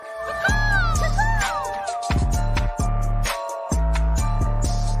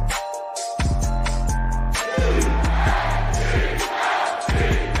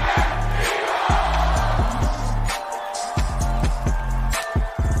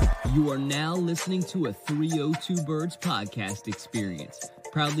You are now listening to a 302 Birds podcast experience,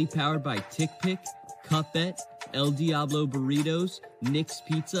 proudly powered by Tick Pick, Cutbet, El Diablo Burritos, Nick's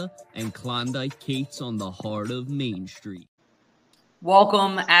Pizza, and Klondike Kate's on the heart of Main Street.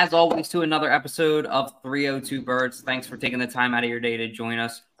 Welcome, as always, to another episode of 302 Birds. Thanks for taking the time out of your day to join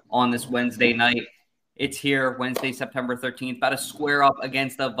us on this Wednesday night. It's here, Wednesday, September 13th. About to square up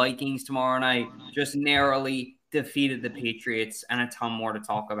against the Vikings tomorrow night. Just narrowly defeated the Patriots, and a ton more to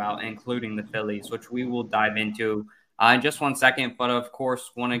talk about, including the Phillies, which we will dive into in just 1 second. But, of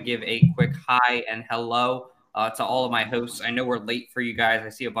course, want to give a quick hi and hello to all of my hosts. I know we're late for you guys. I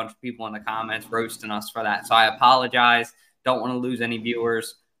see a bunch of people in the comments roasting us for that, so I apologize. Don't want to lose any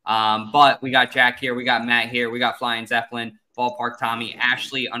viewers. But we got Jack here. We got Matt here. We got Flying Zeppelin, Ballpark Tommy.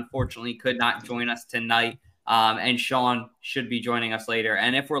 Ashley, unfortunately, could not join us tonight. And Sean should be joining us later.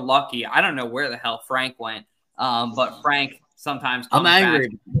 And if we're lucky, I don't know where the hell Frank went. But Frank sometimes comes I'm angry.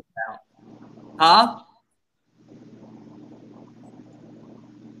 back. Huh?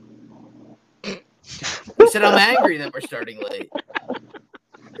 I said I'm angry that we're starting late.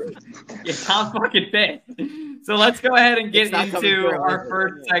 Yeah, I'm fucking pissed. So let's go ahead and get into our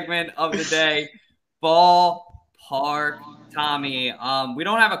first segment of the day, Ballpark Tommy. We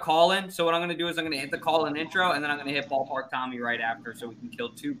don't have a call-in, so what I'm going to do is I'm going to hit the call-in intro, and then I'm going to hit Ballpark Tommy right after, so we can kill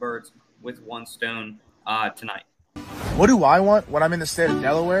two birds with one stone tonight. What do I want when I'm in the state of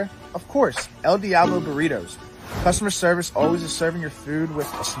Delaware? Of course, El Diablo Burritos. Customer service always is serving your food with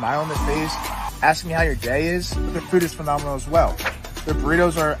a smile on their face, asking you how your day is, but their food is phenomenal as well. Their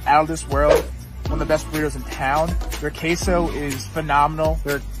burritos are out of this world, one of the best burritos in town. Their queso is phenomenal.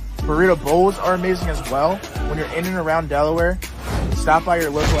 Their burrito bowls are amazing as well. When you're in and around Delaware, stop by your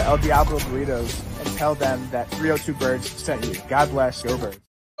local El Diablo Burritos and tell them that 302 Birds sent you. God bless. Go Birds.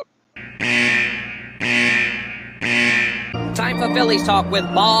 Time for Phillies talk with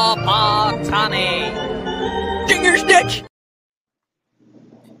Ballpark Tommy. Finger stitch.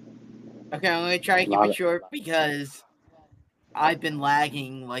 Okay, I'm going to try to keep it short because I've been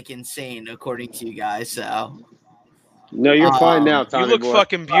lagging like insane according to you guys, so. No, you're fine now, Tommy. You look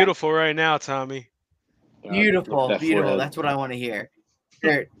fucking beautiful right now, Tommy. Beautiful. That's what I want to hear.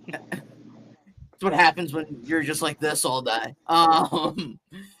 That's what happens when you're just like this all day.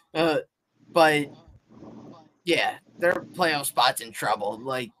 But yeah, their playoff spot's in trouble.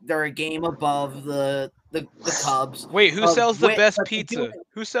 Like they're a game above the Cubs. Wait, who sells the best pizza?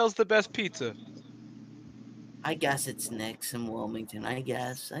 Who sells the best pizza? I guess it's Nick's in Wilmington. I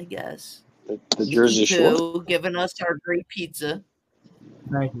guess. The Jersey Shore giving us our great pizza.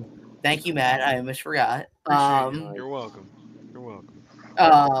 Thank you, Matt. I almost forgot. You're welcome.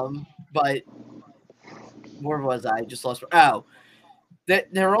 But where was I? Just lost. Oh,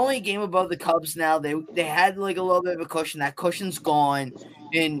 they're only a game above the Cubs now. They had like a little bit of a cushion. That cushion's gone,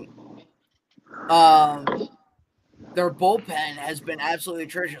 and their bullpen has been absolutely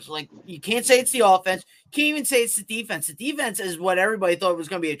atrocious. Like, you can't say it's the offense. You can't even say it's the defense. The defense is what everybody thought was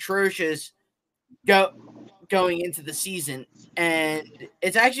going to be atrocious going into the season. And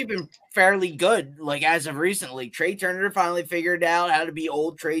it's actually been fairly good, like, as of recently. Trey Turner finally figured out how to be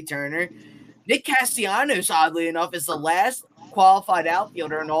old Trey Turner. Nick Castellanos, oddly enough, is the last qualified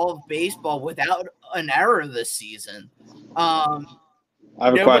outfielder in all of baseball without an error this season. I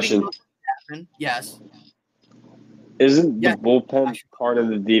have a question. Yes. Isn't the bullpen part of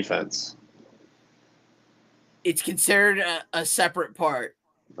the defense? It's considered a separate part.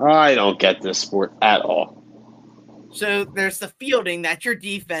 I don't get this sport at all. So there's the fielding, that's your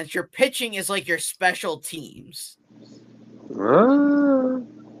defense. Your pitching is like your special teams. That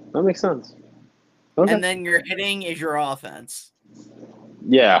makes sense. Okay. And then your hitting is your offense.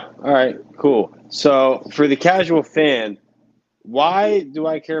 Yeah. All right. Cool. So for the casual fan, why do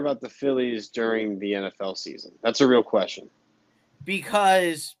I care about the Phillies during the NFL season? That's a real question.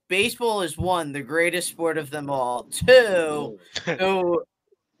 Because baseball is, one, the greatest sport of them all. Two, so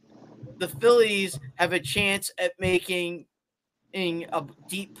the Phillies have a chance at making a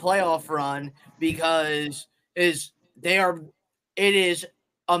deep playoff run because it is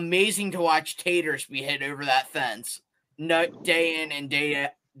amazing to watch taters be hit over that fence day in and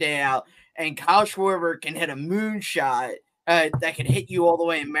day out. And Kyle Schwarber can hit a moonshot that can hit you all the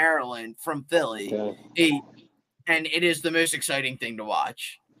way in Maryland from Philly. Okay. And it is the most exciting thing to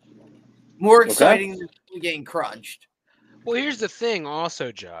watch. More exciting than getting crunched. Well, here's the thing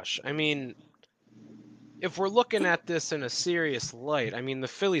also, Josh. I mean, if we're looking at this in a serious light, I mean, the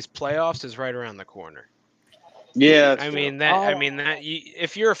Phillies playoffs is right around the corner. Yeah, I mean that.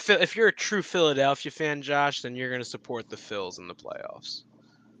 If you're a true Philadelphia fan, Josh, then you're going to support the Phils in the playoffs.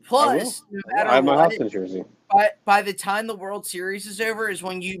 Plus, no matter I have my what, house in Jersey. by the time the World Series is over is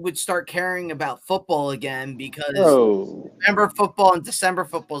when you would start caring about football again, because Oh, November football and December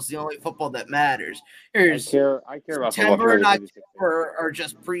football is the only football that matters. I care about football September and purely for the Tick October are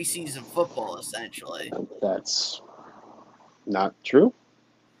just preseason football, essentially. That's not true.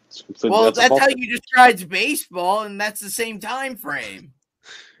 Well, that's how false. you describe baseball, and that's the same time frame.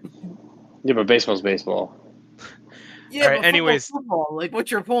 Yeah, but baseball's baseball. Yeah, All right, but anyways. football. Like,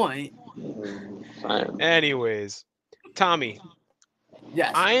 what's your point? Anyways, Tommy,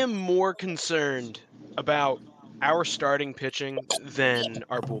 Yes. I am more concerned about our starting pitching than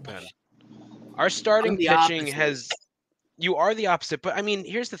our bullpen. Our starting I'm the pitching opposite. you are the opposite, but I mean,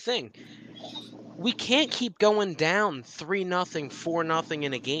 here's the thing. We can't keep going down 3-0, 4-0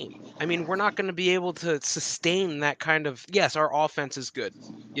 in a game. I mean, we're not going to be able to sustain that kind of, yes, our offense is good.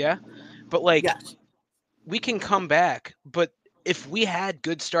 Yeah. But like, Yes. we can come back, but if we had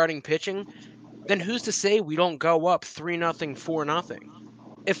good starting pitching, then who's to say we don't go up 3-0, 4-0?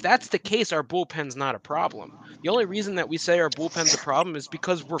 If that's the case, our bullpen's not a problem. The only reason that we say our bullpen's a problem is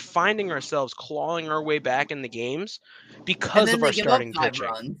because we're finding ourselves clawing our way back in the games And because then of they our give up starting 5 pitching.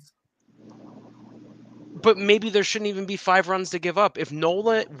 runs. But maybe there shouldn't even be 5 runs to give up. If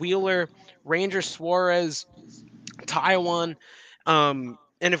Nola, Wheeler, Ranger, Suarez, Taiwan, and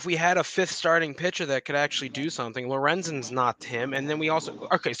if we had a 5th starting pitcher that could actually do something, Lorenzen's not him. And then we also,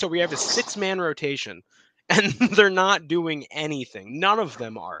 okay, so we have a 6-man rotation, and they're not doing anything. None of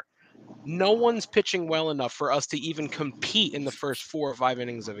them are. No one's pitching well enough for us to even compete in the first 4 or 5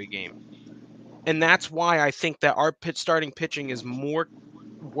 innings of a game. And that's why I think that our starting pitching is more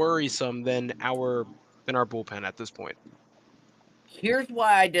worrisome than our bullpen at this point. Here's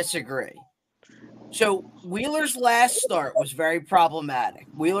why I disagree. So Wheeler's last start was very problematic.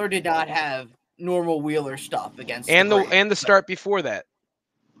 Wheeler did not have normal Wheeler stuff against the start before that.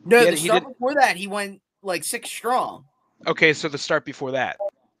 No, the start before that he went like 6 strong. Okay, so the start before that.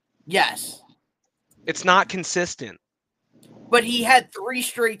 Yes. It's not consistent. But he had 3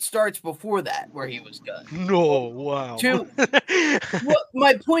 straight starts before that where he was good. No, wow. Well,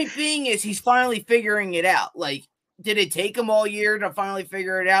 my point being is he's finally figuring it out. Like, did it take him all year to finally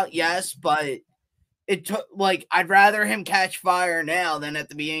figure it out? Yes, but it took, like, I'd rather him catch fire now than at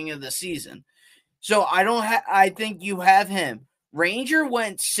the beginning of the season. So I think you have him. Ranger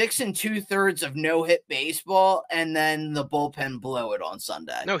went 6 2/3 of no-hit baseball, and then the bullpen blew it on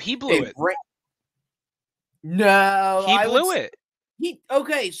Sunday. No, he blew it. No, he blew it.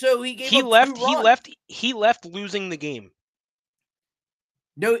 So he gave he up left. 2 runs. He left losing the game.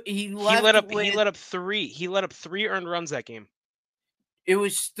 No, he left. He let up 3. He let up 3 earned runs that game. It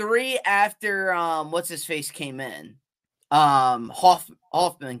was 3 after what's his face came in.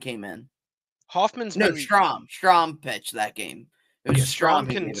 Hoffman came in. Strom pitched that game. It was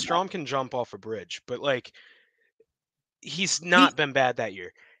Strom can jump off a bridge, but like he's not been bad that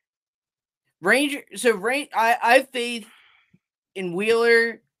year. I have faith in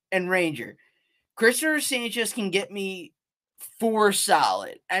Wheeler and Ranger. Christopher Sanchez can get me 4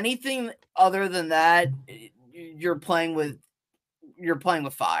 solid. Anything other than that, you're playing with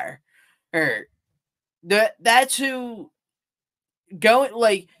fire. That's who going,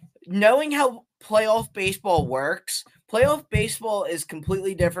 like, knowing how playoff baseball works. Playoff baseball is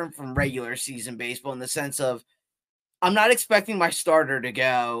completely different from regular season baseball in the sense of I'm not expecting my starter to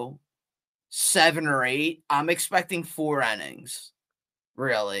go 7 or 8. I'm expecting 4 innings,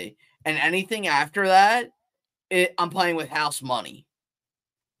 really. And anything after that, I'm playing with house money.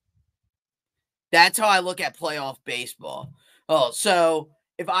 That's how I look at playoff baseball. So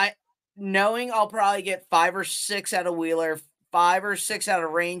knowing I'll probably get 5 or 6 out of Wheeler, 5 or 6 out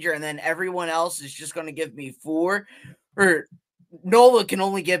of Ranger, and then everyone else is just going to give me 4, or Nola can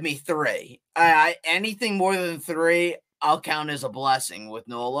only give me 3. Anything more than 3, I'll count as a blessing with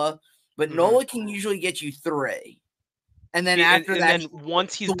Nola. But Nola can usually get you 3. And then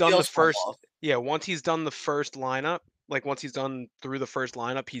once he's done the first, once he's done the first lineup, like once he's done through the first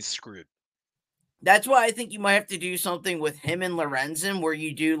lineup, he's screwed. That's why I think you might have to do something with him and Lorenzen, where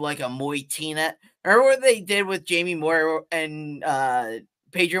you do like a Moitina, or what they did with Jamie Moore and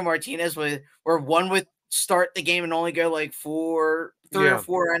Pedro Martinez, where one would start the game and only go like 3 or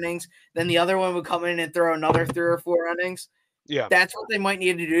 4 innings, then the other one would come in and throw another 3 or 4 innings. Yeah, that's what they might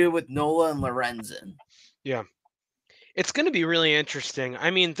need to do with Nola and Lorenzen. Yeah, it's going to be really interesting. I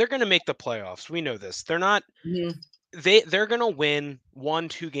mean, they're going to make the playoffs. We know this. They're not. Mm-hmm. They're going to win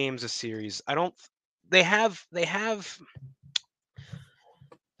 1-2 games a series. They have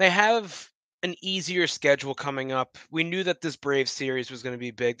an easier schedule coming up. We knew that this Braves series was going to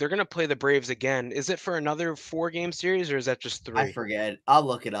be big. They're going to play the Braves again. Is it for another 4-game series, or is that just 3? I forget. I'll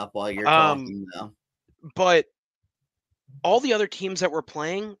look it up while you're talking, though. but all the other teams that we're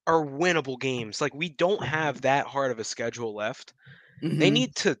playing are winnable games. Like, we don't have that hard of a schedule left. They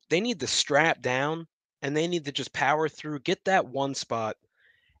need to strap down, and they need to just power through, get that one spot.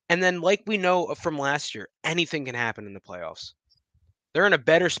 And then, like we know from last year, anything can happen in the playoffs. They're in a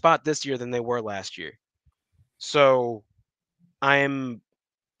better spot this year than they were last year. So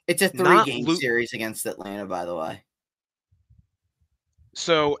It's a 3-game series against Atlanta, by the way.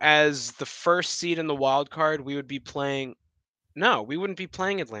 So as the first seed in the wild card, we would be playing. No, we wouldn't be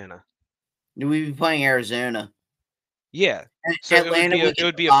playing Atlanta. We'd be playing Arizona. Yeah. So Atlanta, it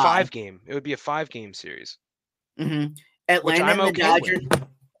would be a 5-game. It would be a 5-game series. Mm-hmm. Atlanta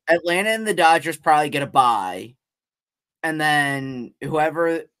and the Dodgers probably get a bye, and then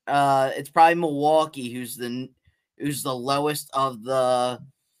whoever it's probably Milwaukee who's the lowest of the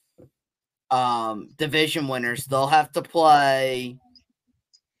division winners. They'll have to play.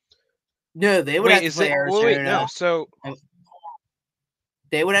 No, they would have to play Arizona. Wait, no. So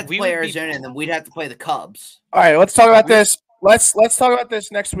they would have to play Arizona, and then we'd have to play the Cubs. All right, let's talk about this. Let's talk about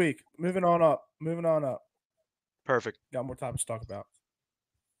this next week. Moving on up. Perfect. Got more topics to talk about.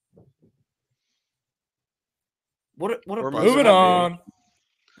 What a moving on.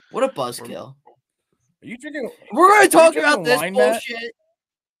 What a buzzkill. Are you drinking? We're going to talk about this bullshit.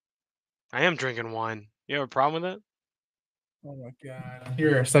 I am drinking wine. You have a problem with that? Oh my god,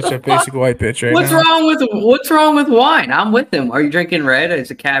 you're such a basic white bitch right What's now. What's wrong with wine? I'm with him. Are you drinking red? Is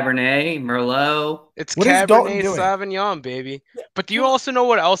it Cabernet, Merlot? It's Cabernet Sauvignon, baby. But do you also know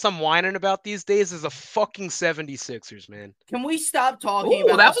what else I'm whining about these days? Is a fucking 76ers, man. Can we stop talking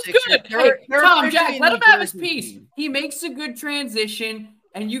about that was good? Hey, Tom, Jack, let him have his piece. He makes a good transition,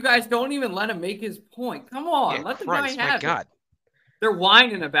 and you guys don't even let him make his point. Come on, let the guy have it. They're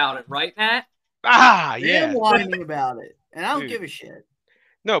whining about it, right, Matt? Ah, yeah. They're whining about it. And I don't give a shit.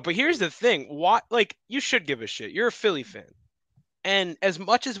 No, but here's the thing. You should give a shit. You're a Philly fan. And as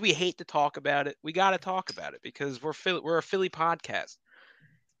much as we hate to talk about it, we got to talk about it because we're a Philly podcast.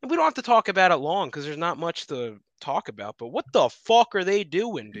 And we don't have to talk about it long because there's not much to talk about. But what the fuck are they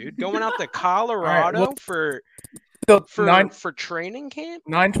doing, dude? Going out to Colorado for training camp?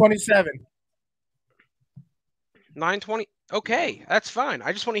 9:27. 9:20. Okay, that's fine.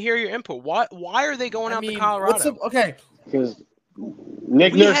 I just want to hear your input. Why are they going out to Colorado? Because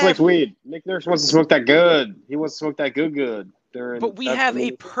Nick Nurse likes weed. Nick Nurse wants to smoke that good. He wants to smoke that good. But we have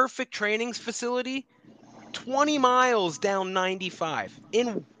a perfect training facility 20 miles down 95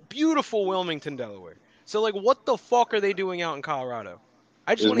 in beautiful Wilmington, Delaware. So, what the fuck are they doing out in Colorado?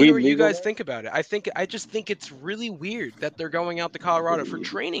 I just want to hear what you guys think about it. I just think it's really weird that they're going out to Colorado for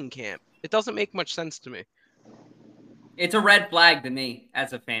training camp. It doesn't make much sense to me. It's a red flag to me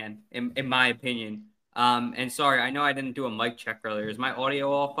as a fan, in my opinion. And sorry, I know I didn't do a mic check earlier. Is my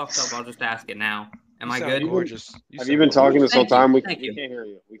audio all fucked up? I'll just ask it now. Am I good? Gorgeous. Have you been talking this whole time? We can't hear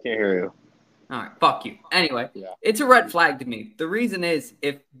you. We can't hear you. All right, fuck you. Anyway, It's a red flag to me. The reason is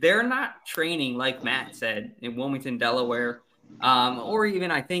if they're not training, like Matt said, in Wilmington, Delaware, or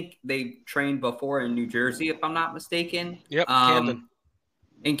even I think they trained before in New Jersey, if I'm not mistaken. Yep, Camden.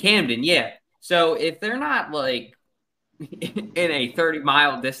 In Camden, yeah. So if they're not in a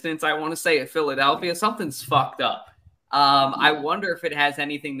 30-mile distance, I want to say, at Philadelphia, something's fucked up. I wonder if it has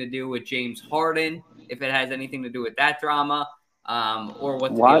anything to do with James Harden, if it has anything to do with that drama, or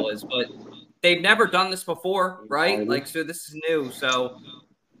what the deal is. But they've never done this before, right? So this is new. So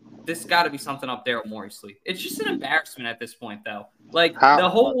this got to be something up there with Morrisley. It's just an embarrassment at this point, though. The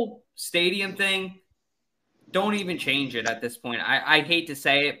whole stadium thing, don't even change it at this point. I hate to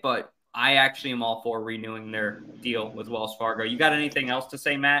say it, but I actually am all for renewing their deal with Wells Fargo. You got anything else to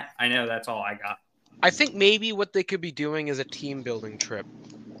say, Matt? I know that's all I got. I think maybe what they could be doing is a team building trip.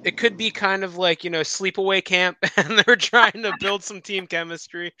 It could be kind of like, sleepaway camp, and they're trying to build some team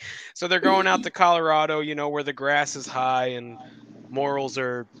chemistry. So they're going out to Colorado, where the grass is high and morals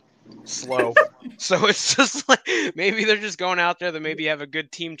are slow. So it's just maybe they're just going out there to maybe have a good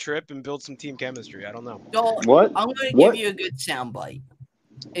team trip and build some team chemistry. I don't know. What? I'm going to give you a good soundbite.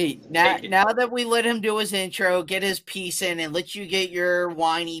 Hey, now that we let him do his intro, get his piece in, and let you get your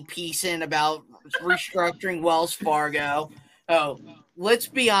whiny piece in about restructuring Wells Fargo. Oh, let's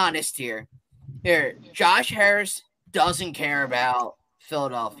be honest here. Josh Harris doesn't care about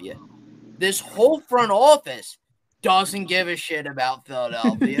Philadelphia. This whole front office doesn't give a shit about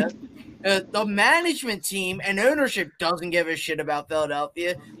Philadelphia. The management team and ownership doesn't give a shit about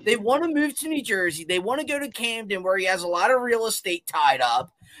Philadelphia. They want to move to New Jersey. They want to go to Camden, where he has a lot of real estate tied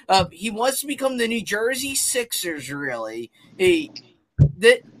up. He wants to become the New Jersey Sixers, really.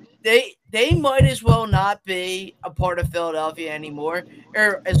 they might as well not be a part of Philadelphia anymore,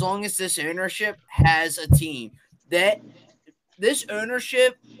 or as long as this ownership has a team. That this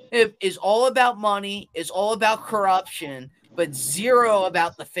ownership is all about money, is all about corruption, but zero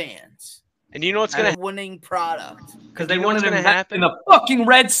about the fans. And you know what's And going to a winning product. Because do they you know what's wanted to gonna invest happen? in the fucking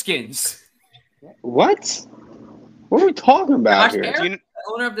Redskins. What? What are we talking about Josh here? Harris,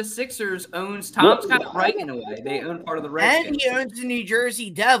 the owner of the Sixers, owns Tom's kind of right in a way. They own part of the And Redskins. he owns the New Jersey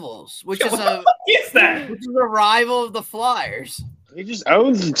Devils, which is a Is that? which is a rival of the Flyers. He just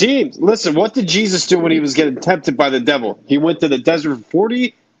owns the teams. Listen, what did Jesus do when he was getting tempted by the devil? He went to the desert for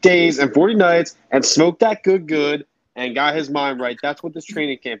 40 days and 40 nights and smoked that good and got his mind right. That's what this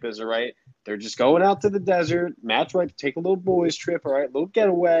training camp is, all right? They're just going out to the desert. Matt's right, take a little boys trip, all right? Little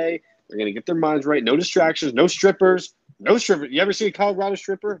getaway. They're going to get their minds right. No distractions, no strippers. No stripper. You ever see a Colorado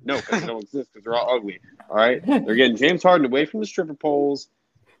stripper? No, because they don't exist because they're all ugly, all right? They're getting James Harden away from the stripper poles.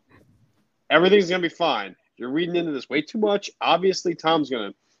 Everything's going to be fine. You're reading into this way too much. Obviously, Tom's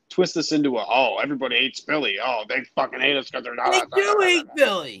going to twist this into everybody hates Philly. Oh, they fucking hate us because they're not. They do hate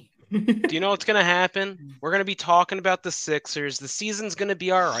Philly. Do you know what's going to happen? We're going to be talking about the Sixers. The season's going to be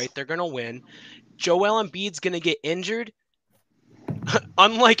all right. They're going to win. Joel Embiid's going to get injured.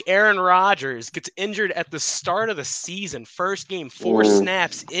 Unlike Aaron Rodgers, gets injured at the start of the season. First game, 4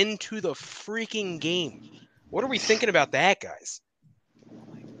 snaps into the freaking game. What are we thinking about that, guys?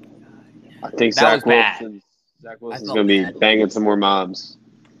 I think That Zach was bad. Wilson's going to be banging some more moms.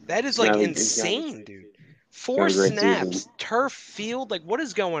 That is Yeah, insane, dude. 4 It's been a great snaps, season. turf field. What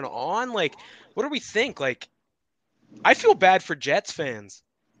is going on? What do we think? I feel bad for Jets fans.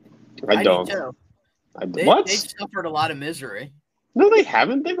 I don't. do too. What? They've suffered a lot of misery. No, they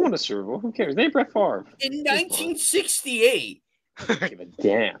haven't. They've won a Super Bowl. Who cares? They have Brett Favre. In 1968, I don't give a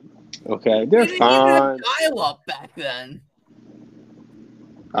damn. Okay, they're they didn't even have fine. dial-up back then.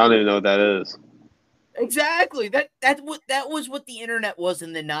 I don't even know what that is. Exactly. That was what the internet was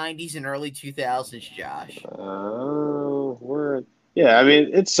in the 90s and early 2000s, Josh. Oh, word. Yeah, I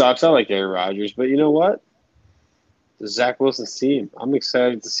mean, it sucks. I like Aaron Rodgers, but you know what? The Zach Wilson's team. I'm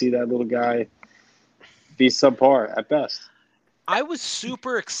excited to see that little guy be subpar at best. I was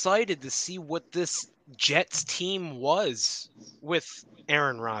super excited to see what this Jets team was with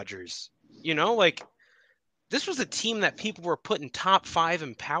Aaron Rodgers. This was a team that people were putting top 5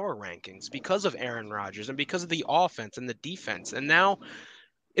 in power rankings because of Aaron Rodgers and because of the offense and the defense. And now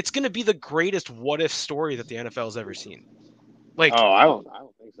it's going to be the greatest what-if story that the NFL has ever seen. I don't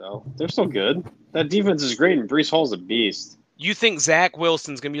think so. They're so good. That defense is great, and Breece Hall's a beast. You think Zach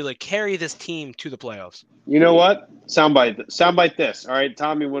Wilson's going to be carry this team to the playoffs? You know what? Soundbite this. All right,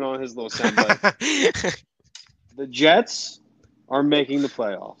 Tommy went on his little soundbite. The Jets are making the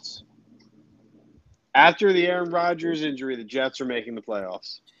playoffs. After the Aaron Rodgers injury, the Jets are making the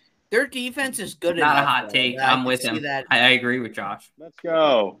playoffs. Their defense is good Not enough. a hot take. I'm with him. I agree with Josh. Let's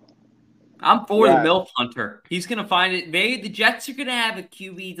go. I'm for Yeah. the MILF Hunter. He's going to find it. The Jets are going to have a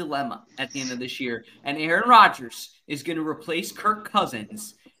QB dilemma at the end of this year. And Aaron Rodgers is going to replace Kirk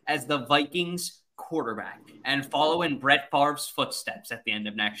Cousins as the Vikings quarterback and follow in Brett Favre's footsteps at the end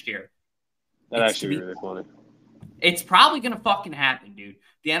of next year. That actually really funny. It's probably going to fucking happen, dude.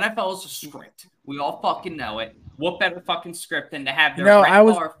 The NFL is a script. We all fucking know it. What better fucking script than to have their Brett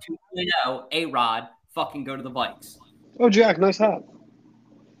Favre 2.0 A-Rod fucking go to the Vikes? Oh, Jack, nice hat.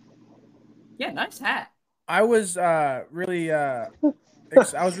 Yeah, nice hat. I was really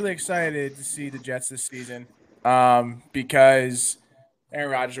excited to see the Jets this season because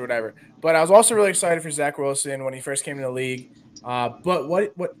Aaron Rodgers or whatever. But I was also really excited for Zach Wilson when he first came in the league. But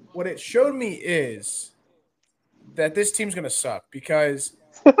what it showed me is that this team's gonna suck because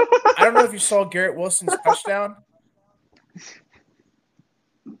I don't know if you saw Garrett Wilson's touchdown.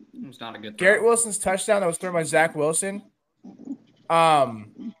 It was not a good throw. Garrett Wilson's touchdown that was thrown by Zach Wilson.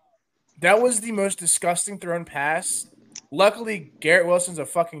 That was the most disgusting thrown pass. Luckily, Garrett Wilson's a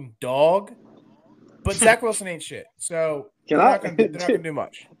fucking dog, but Zach Wilson ain't shit. So they're not gonna do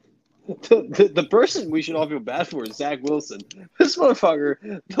much. The person we should all feel bad for is Zach Wilson. This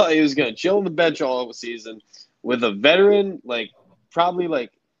motherfucker thought he was going to chill on the bench all season with a veteran, probably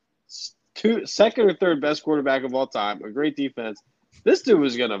second or third best quarterback of all time, a great defense. This dude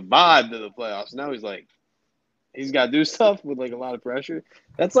was going to vibe to the playoffs. Now he's got to do stuff with a lot of pressure.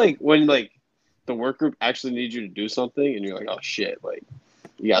 That's when the work group actually needs you to do something and you're like, oh shit,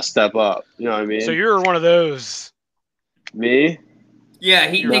 you got to step up. You know what I mean? So you're one of those. Me?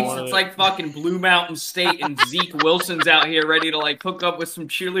 Yeah, he thinks it's like fucking Blue Mountain State and Zeke Wilson's out here ready to hook up with some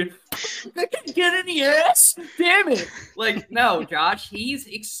cheerleaders. I can get in the ass. Damn it. No, Josh, he's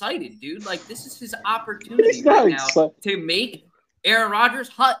excited, dude. This is his opportunity He's not right now excited. to make Aaron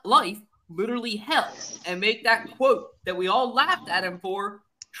Rodgers' life literally hell and make that quote that we all laughed at him for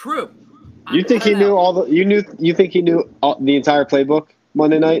true. You think he knew all the? You think he knew the entire playbook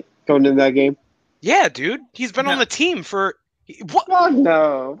Monday night going into that game? Yeah, dude. He's been on the team for what? Fuck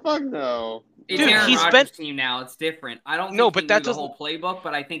no. Fuck no. It's Dude, Aaron he's Rodgers' team now. It's different. I don't think No, but he that knew the doesn't- whole playbook,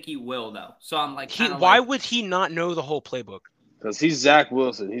 but I think he will though. So I'm like, Why would he not know the whole playbook? Because he's Zach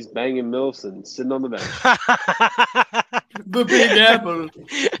Wilson. He's banging milfs and sitting on the bench. the Big Apple.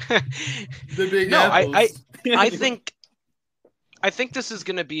 The Big Apple. I think this is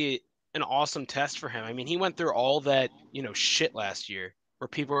going to be an awesome test for him. I mean, he went through all that, shit last year where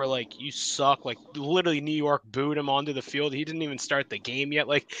people were like, you suck. Like, literally New York booed him onto the field. He didn't even start the game yet.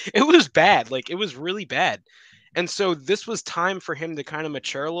 Like, it was bad. Like, it was really bad. And so this was time for him to kind of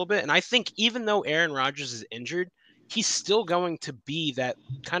mature a little bit. And I think even though Aaron Rodgers is injured, he's still going to be that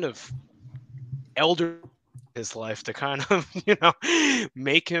kind of elder in his life to kind of,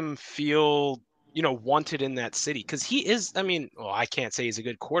 make him feel, wanted in that city. Because he is, I can't say he's a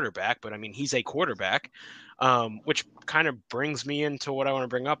good quarterback, but he's a quarterback, which kind of brings me into what I want to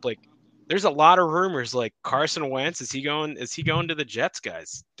bring up. Like, there's a lot of rumors like Carson Wentz, is he going to the Jets,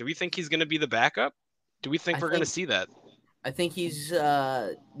 guys? Do we think he's going to be the backup? Do we think we're going to see that? I think he's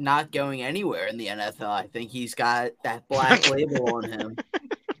not going anywhere in the NFL. I think he's got that black label on him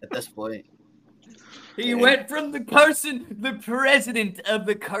at this point. He went from the president of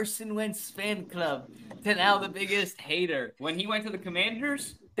the Carson Wentz fan club, to now the biggest hater. When he went to the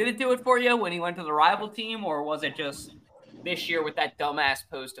Commanders, did it do it for you? When he went to the rival team, or was it just this year with that dumbass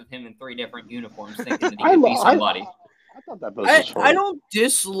post of him in 3 different uniforms thinking that he could be somebody? I thought that post was funny. I don't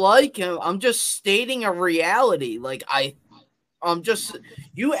dislike him. I'm just stating a reality. Like,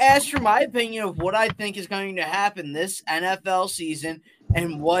 you asked for my opinion of what I think is going to happen this NFL season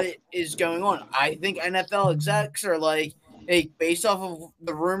and what is going on. I think NFL execs are like, hey, based off of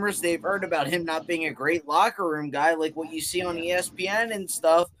the rumors they've heard about him not being a great locker room guy, like what you see on ESPN and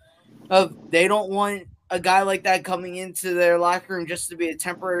stuff, they don't want a guy like that coming into their locker room just to be a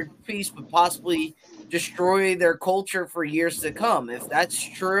temporary piece, but possibly destroy their culture for years to come. If that's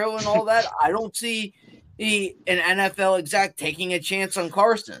true and all that, I don't see an NFL exec taking a chance on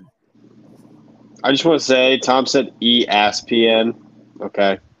Carson. I just want to say, Tom said ESPN.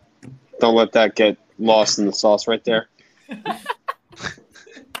 Okay. Don't let that get lost in the sauce right there.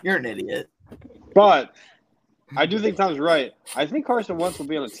 You're an idiot. But I do think Tom's right. I think Carson Wentz will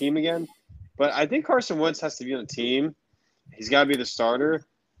be on a team again. But I think Carson Wentz has to be on a team. He's got to be the starter.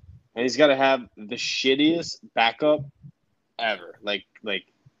 And he's got to have the shittiest backup ever. Like,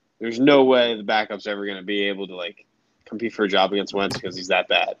 there's no way the backup's ever going to be able to, compete for a job against Wentz because he's that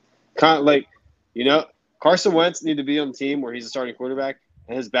bad. Carson Wentz needs to be on the team where he's a starting quarterback,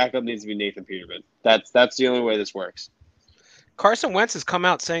 and his backup needs to be Nathan Peterman. That's the only way this works. Carson Wentz has come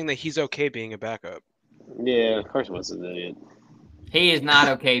out saying that he's okay being a backup. Yeah, Carson Wentz is an idiot. He is not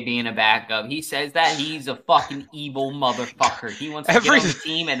okay being a backup. He says that he's a fucking evil motherfucker. He wants to get on the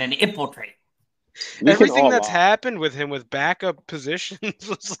team and then infiltrate. Everything that's happened with him with backup positions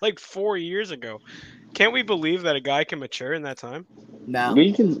was 4 years ago. Can't we believe that a guy can mature in that time? No.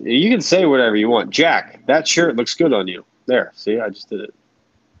 You can say whatever you want. Jack, that shirt looks good on you. There, see, I just did it.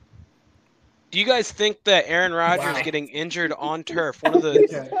 Do you guys think that Aaron Rodgers getting injured on turf?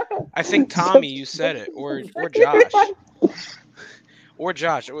 I think Tommy, you said it, or Josh. Or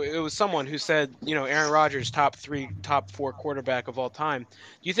Josh. It was someone who said, Aaron Rodgers, top 4 quarterback of all time.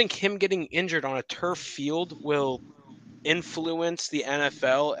 Do you think him getting injured on a turf field will influence the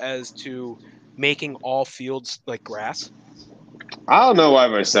NFL as to making all fields like grass? I don't know why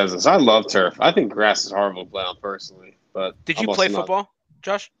everybody says this. I love turf. I think grass is horrible to play on personally. But did you play football,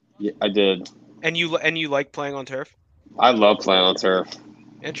 Josh? Yeah, I did. And you like playing on turf? I love playing on turf.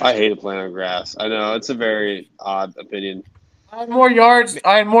 Interesting. I hated playing on grass. I know it's a very odd opinion. I had more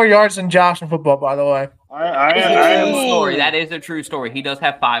yards than Josh in football, by the way. That is a true story. He does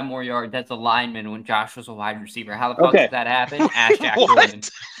have 5 more yards as a lineman when Josh was a wide receiver. How the fuck did that happen? Ask Jack Jordan.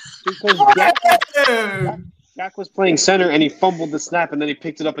 Because Jack was playing center and he fumbled the snap and then he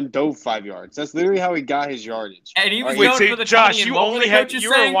picked it up and dove 5 yards. That's literally how he got his yardage. And he was going for the Josh, Josh, you only had you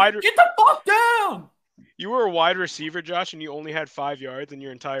were a wide. Get the fuck down! You were a wide receiver, Josh, and you only had 5 yards in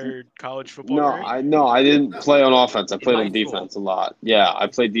your entire college football career? I didn't play on offense. I played on defense a lot. Yeah, I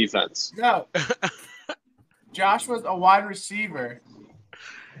played defense. No. Josh was a wide receiver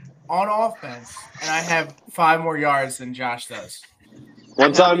on offense, and I have 5 more yards than Josh does.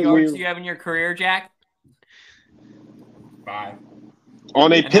 One How time many yards do you have in your career, Jack? 5.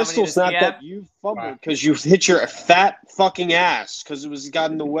 On a pistol snap that you fumbled because you hit your fat fucking ass because it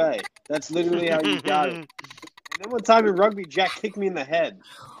got in the way. That's literally how you got it. And Then one time in rugby, Jack kicked me in the head.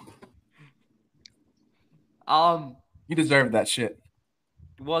 You deserve that shit.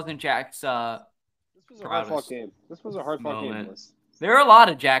 Wasn't Jack's This was a hard fought game. This was a hard fought game, boys. There are a lot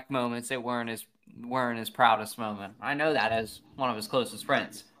of Jack moments that weren't his proudest moment. I know that as one of his closest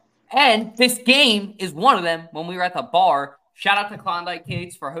friends. And this game is one of them. When we were at the bar, shout out to Klondike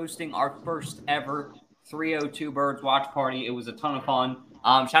Kids for hosting our first ever 302 Birds watch party. It was a ton of fun.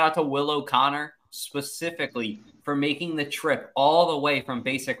 Shout out to Will O'Connor specifically for making the trip all the way from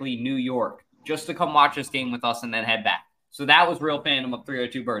basically New York just to come watch this game with us and then head back. So that was real fandom of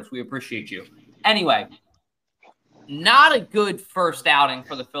 302 Birds. We appreciate you. Anyway, not a good first outing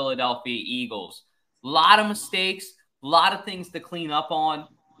for the Philadelphia Eagles. A lot of mistakes, a lot of things to clean up on.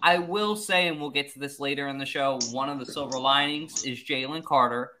 I will say, and we'll get to this later in the show, one of the silver linings is Jalen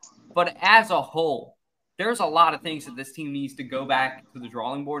Carter. But as a whole, there's a lot of things that this team needs to go back to the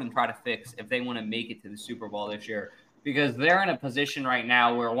drawing board and try to fix if they want to make it to the Super Bowl this year. Because they're in a position right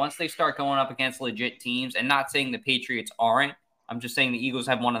now where once they start going up against legit teams, and not saying the Patriots aren't, I'm just saying the Eagles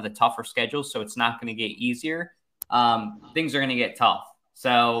have one of the tougher schedules, so it's not going to get easier. Things are going to get tough.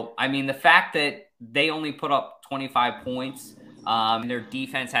 So, I mean, the fact that they only put up 25 points, their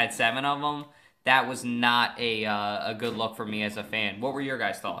defense had 7 of them, that was not a good look for me as a fan. What were your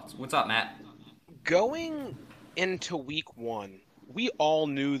guys' thoughts? What's up, Matt? Going into week 1, we all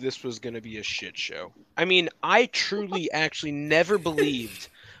knew this was going to be a shit show. I mean, I truly actually never believed,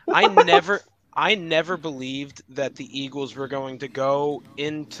 I never believed that the Eagles were going to go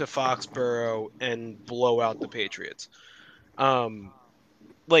into Foxborough and blow out the Patriots.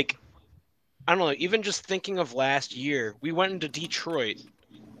 Like, I don't know, even just thinking of last year, we went into Detroit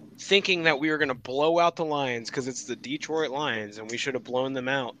thinking that we were going to blow out the Lions because it's the Detroit Lions and we should have blown them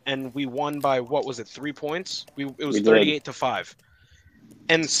out. And we won by, what was it, 3 points? It was 38-5.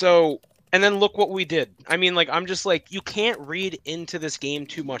 And so, and then look what we did. I mean, like, I'm just like, you can't read into this game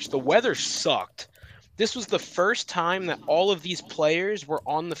too much. The weather sucked. This was the first time that all of these players were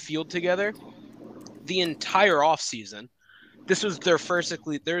on the field together the entire offseason. This was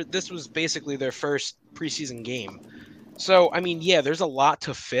basically their first preseason game. So, I mean, yeah, there's a lot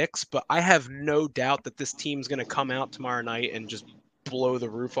to fix, but I have no doubt that this team's going to come out tomorrow night and just blow the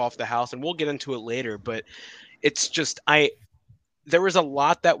roof off the house. And we'll get into it later, but it's just, there was a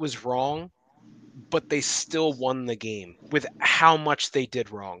lot that was wrong, but they still won the game with how much they did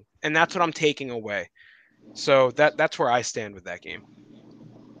wrong. And that's what I'm taking away. So that's where I stand with that game.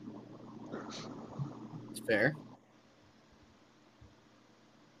 It's fair.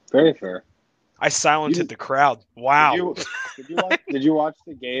 Very fair. I silenced the crowd. Wow. Did you watch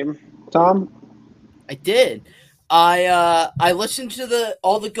the game, Tom? I did. I listened to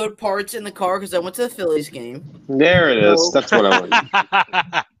all the good parts in the car because I went to the Phillies game. There it is. That's what I wanted.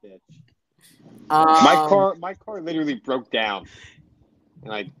 My car literally broke down,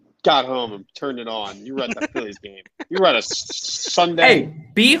 and I got home and turned it on. You were at the Phillies game. You were at a Sunday. Hey,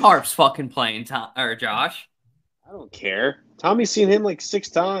 B-Harp's fucking playing, Josh. I don't care. Tommy's seen him like 6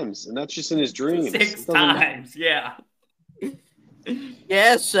 times, and that's just in his dreams. 6 times, yeah.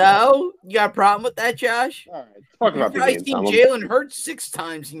 Yeah, so you got a problem with that, Josh? All right, talk about the game, seen Tom. Jalen Hurts 6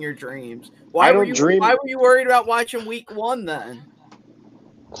 times in your dreams. Why were you worried about watching Week 1 then?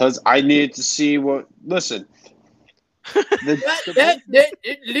 Because I needed to see what. Listen. The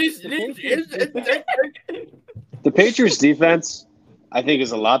Patriots defense, I think,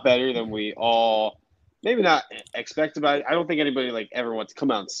 is a lot better than we all maybe not expect about it. I don't think anybody ever wants to come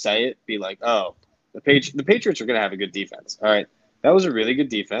out and say it. Be like, oh, the Patriots are going to have a good defense. All right, that was a really good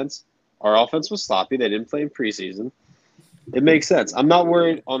defense. Our offense was sloppy. They didn't play in preseason. It makes sense. I'm not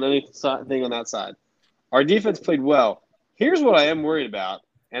worried on anything on that side. Our defense played well. Here's what I am worried about,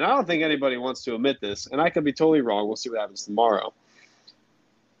 and I don't think anybody wants to admit this, and I could be totally wrong. We'll see what happens tomorrow.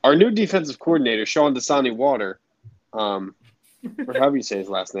 Our new defensive coordinator, Sean Dasani Water, or however you say his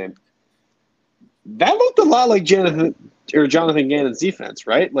last name, that looked a lot like Jonathan Gannon's defense,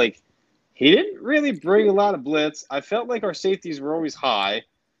 right? Like, he didn't really bring a lot of blitz. I felt like our safeties were always high.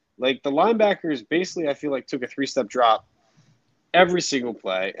 Like, the linebackers basically, I feel like, took a 3-step drop every single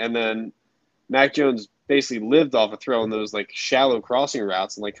play. And then Mac Jones basically lived off of throwing those, shallow crossing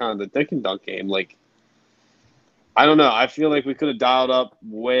routes and, kind of the dink and dunk game. Like, I don't know. I feel like we could have dialed up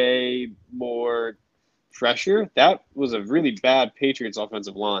way more pressure. That was a really bad Patriots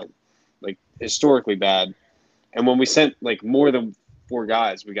offensive line, historically bad. And when we sent, more than 4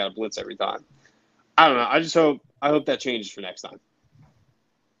 guys, we got a blitz every time. I don't know. I hope that changes for next time.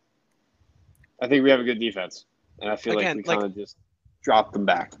 I think we have a good defense, and I feel like we kind of just dropped them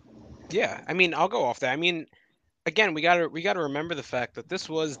back. Yeah, I mean, I'll go off that. I mean, again, we gotta remember the fact that this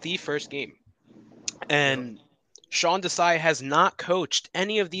was the first game, and Sean Desai has not coached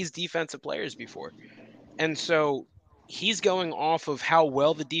any of these defensive players before. And so he's going off of how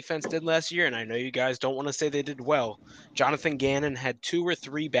well the defense did last year. And I know you guys don't want to say they did well. Jonathan Gannon had 2 or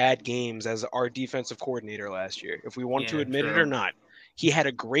 3 bad games as our defensive coordinator last year, if we want to admit it or not. He had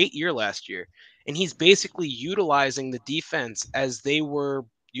a great year last year. And he's basically utilizing the defense as they were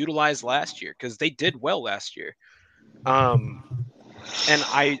utilized last year, because they did well last year. And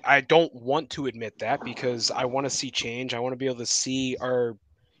I don't want to admit that, because I want to see change. I want to be able to see our,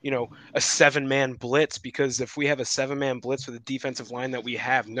 a 7-man blitz, because if we have a 7-man blitz with a defensive line that we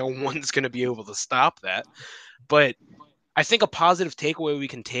have, no one's going to be able to stop that. But I think a positive takeaway we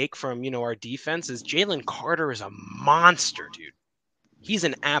can take from, our defense is Jalen Carter is a monster, dude. He's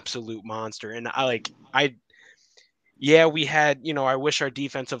an absolute monster. And we had, I wish our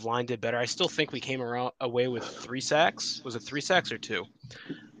defensive line did better. I still think we came away with 3 sacks. Was it 3 sacks or 2?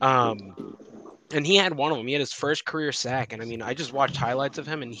 And he had one of them. He had his first career sack. And I mean, I just watched highlights of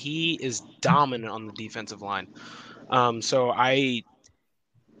him, and he is dominant on the defensive line. He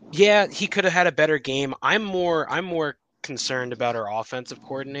could have had a better game. I'm more concerned about our offensive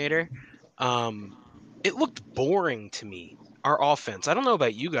coordinator. It looked boring to me, our offense. I don't know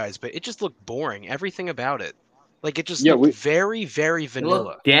about you guys, but it just looked boring. Everything about it. Like, it just looked very, very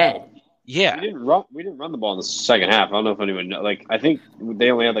vanilla. Dead. Yeah. We didn't run the ball in the second half. I don't know if anyone knows. Like, I think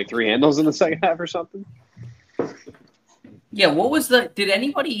they only had 3 handles in the second half or something. Yeah, what was did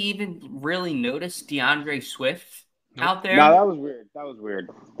anybody even really notice DeAndre Swift out there? No, that was weird.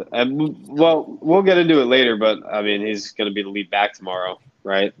 Well, we'll get into it later, but I mean, he's going to be the lead back tomorrow,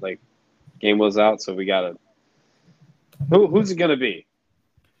 right? Like, game was out, so we got to. Who's it going to be?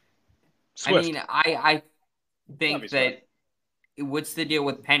 Swift. I mean, I think that. What's the deal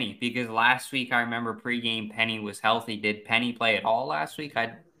with Penny? Because last week I remember pregame Penny was healthy. Did Penny play at all last week?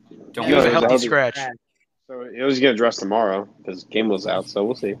 I don't. He was a healthy scratch. So he was going to dress tomorrow because game was out. So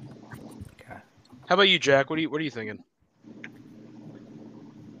we'll see. Okay. How about you, Jack? What are you thinking?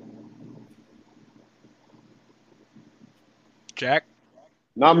 Jack?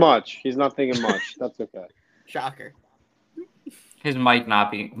 Not much. He's not thinking much. That's okay. Shocker. His mic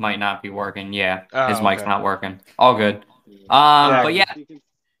might not be working. Yeah, his okay. mic's not working. All good. But yeah,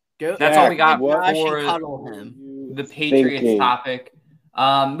 that's all we got for the Patriots topic.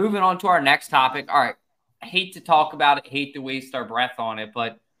 Moving on to our next topic. All right, I hate to talk about it, hate to waste our breath on it,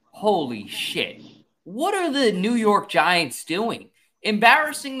 but holy shit. What are the New York Giants doing?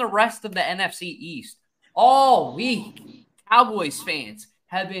 Embarrassing the rest of the NFC East. All week, Cowboys fans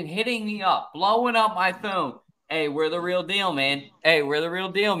have been hitting me up, blowing up my phone. Hey, we're the real deal, man. Hey, we're the real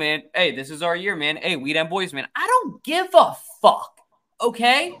deal, man. Hey, this is our year, man. Hey, we them boys, man. I don't give a fuck,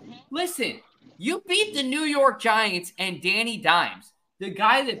 okay? Listen, you beat the New York Giants and Danny Dimes, the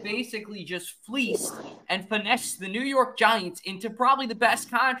guy that basically just fleeced and finessed the New York Giants into probably the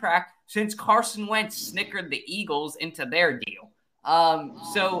best contract since Carson Wentz snickered the Eagles into their deal.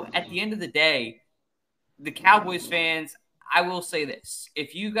 So at the end of the day, the Cowboys fans, I will say this.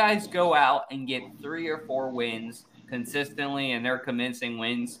 If you guys go out and get 3 or 4 wins consistently and they're convincing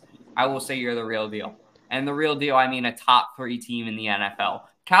wins, I will say you're the real deal. And the real deal, I mean a top 3 team in the NFL.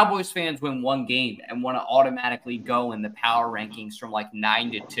 Cowboys fans win 1 game and want to automatically go in the power rankings from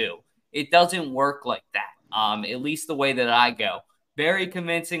 9-2. It doesn't work like that, at least the way that I go. Very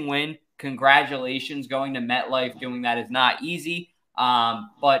convincing win. Congratulations. Going to MetLife doing that is not easy.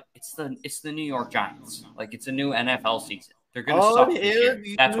 But it's the New York Giants. It's a new NFL season. They're going to suck this year.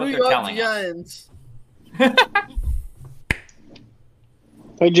 That's what they're telling us.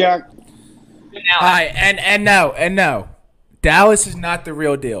 Hey, Jack. Hi, and no. Dallas is not the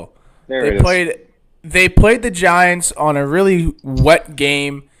real deal. They played the Giants on a really wet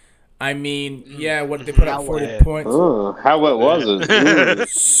game. I mean, what they put up 40 points. Oh, how wet was it?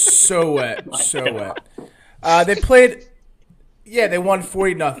 So wet. They played. Yeah, they won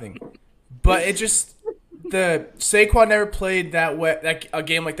 40-0. But it just the Saquon never played that wet a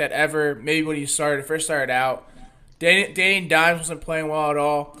game like that ever. Maybe when he first started out, Danny Dimes wasn't playing well at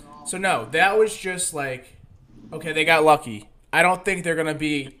all. So no, that was just okay, they got lucky. I don't think they're gonna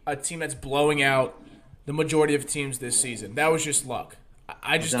be a team that's blowing out the majority of teams this season. That was just luck.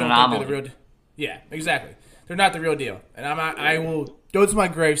 I just don't think they're the real. Yeah, exactly. They're not the real deal, and I will go to my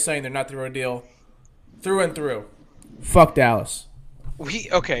grave saying they're not the real deal, through and through. Fuck Dallas.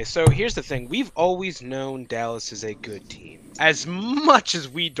 Okay, so here's the thing. We've always known Dallas is a good team. As much as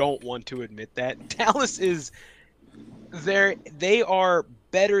we don't want to admit that, Dallas is they are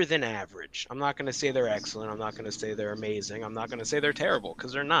better than average. I'm not going to say they're excellent. I'm not going to say they're amazing. I'm not going to say they're terrible,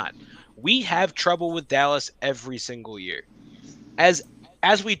 because they're not. We have trouble with Dallas every single year. As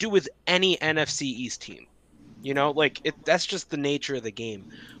we do with any NFC East team. You know, like that's just the nature of the game.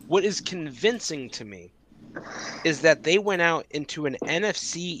 What is convincing to me is that they went out into an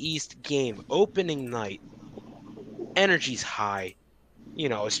NFC East game opening night. Energy's high. You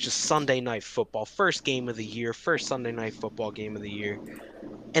know, it's just Sunday night football, first game of the year, first Sunday night football game of the year.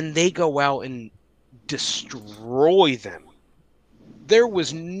 And they go out and destroy them. There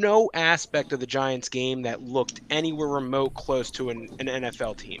was no aspect of the Giants game that looked anywhere remote close to an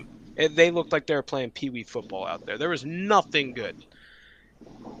NFL team. They looked like they were playing pee-wee football out there. There was nothing good.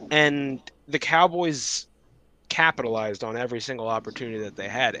 And the Cowboys capitalized on every single opportunity that they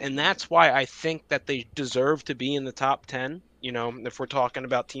had. And that's why I think that they deserve to be in the top 10, you know, if we're talking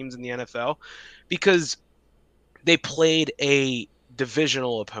about teams in the NFL, because they played a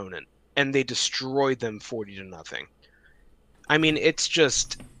divisional opponent and they destroyed them 40-0. I mean, it's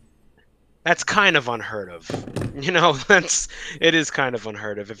just, that's kind of unheard of. You know, it is kind of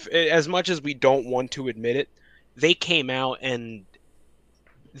unheard of. As much as we don't want to admit it, they came out and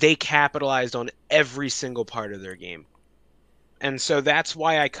they capitalized on every single part of their game. And so that's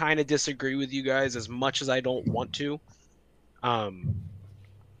why I kind of disagree with you guys as much as I don't want to.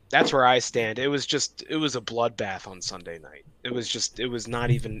 That's where I stand. It was a bloodbath on Sunday night. It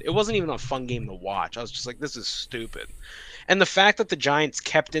wasn't even a fun game to watch. I was just like, this is stupid. And the fact that the Giants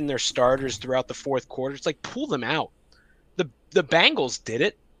kept in their starters throughout the fourth quarter, it's like, pull them out. The Bengals did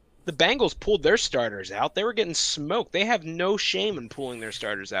it. The Bengals pulled their starters out. They were getting smoked. They have no shame in pulling their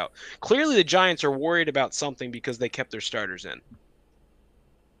starters out. Clearly the Giants are worried about something because they kept their starters in.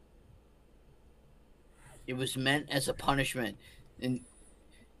 It was meant as a punishment. And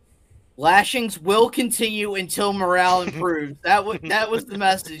lashings will continue until morale improves. That was the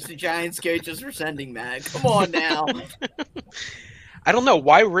message the Giants coaches were sending, Matt. Come on now. I don't know.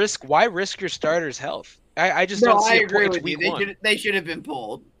 Why risk your starters' health? I just don't see I a agree point. with you. They should have been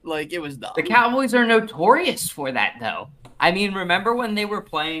pulled. Like, it was dumb. The Cowboys are notorious for that, though. I mean, remember when they were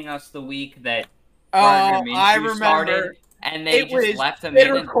playing us the week that Gardner I Minshew remember. Started, and they just left him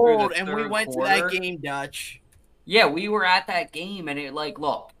in cold, and we went to that game, Dutch. Yeah, we were at that game, and it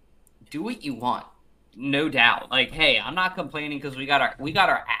look, do what you want, no doubt. Like, hey, I'm not complaining because we got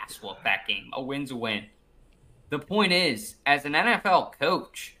our ass whooped that game. A win's a win. The point is, as an NFL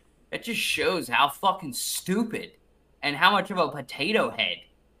coach, it just shows how fucking stupid and how much of a potato head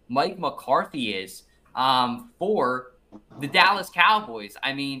Mike McCarthy is for the Dallas Cowboys.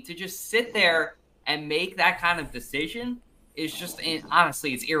 I mean, to just sit there and make that kind of decision is just,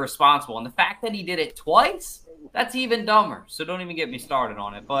 honestly, it's irresponsible. And the fact that he did it twice, that's even dumber. So don't even get me started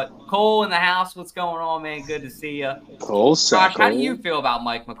on it. But Cole in the house, what's going on, man? Good to see you. Cole, Josh, how do you feel about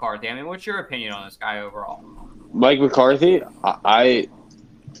Mike McCarthy? I mean, what's your opinion on this guy overall? Mike McCarthy, I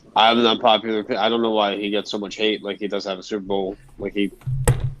have an unpopular opinion. I don't know why he gets so much hate. Like, he does have a Super Bowl. Like, he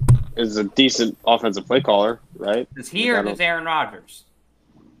is a decent offensive play caller, right? Does he or does Aaron Rodgers?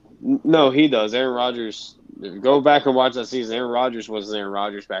 No, he does. Aaron Rodgers, go back and watch that season. Aaron Rodgers wasn't Aaron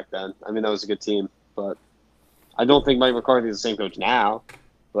Rodgers back then. I mean, that was a good team. But I don't think Mike McCarthy is the same coach now.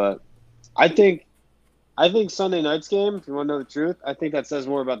 But I think Sunday night's game, if you want to know the truth, I think that says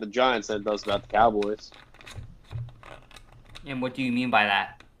more about the Giants than it does about the Cowboys. And what do you mean by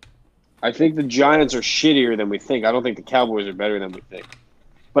that? I think the Giants are shittier than we think. I don't think the Cowboys are better than we think.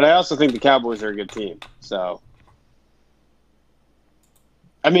 But I also think the Cowboys are a good team. So,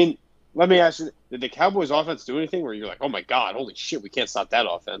 I mean, let me ask you, did the Cowboys offense do anything where you're like, oh my God, holy shit, we can't stop that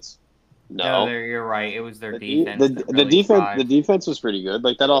offense? No, you're right. It was their defense. The defense was pretty good.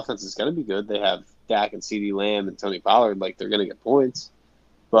 Like, that offense is going to be good. They have Dak and CeeDee Lamb and Tony Pollard. Like, they're going to get points.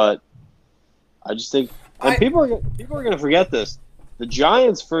 But I just think, and people are going to forget this. The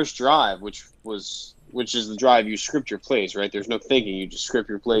Giants' first drive, which is the drive you script your plays, right? There's no thinking. You just script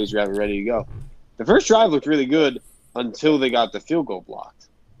your plays. You have it ready to go. The first drive looked really good until they got the field goal blocked.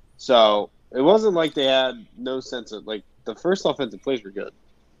 So it wasn't like they had no sense of, like, the first offensive plays were good.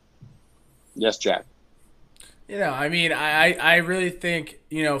 Yes, Jack. You know, I mean, I really think,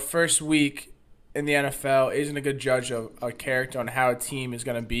 you know, first week in the NFL isn't a good judge of a character on how a team is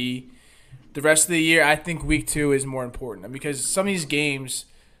going to be. The rest of the year, I think week 2 is more important because some of these games,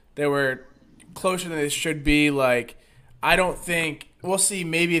 they were closer than they should be. Like, I don't think – we'll see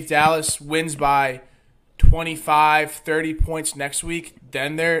maybe if Dallas wins by 25, 30 points next week,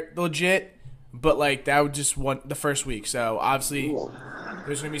 then they're legit. But, like, that would just want the first week. So, obviously,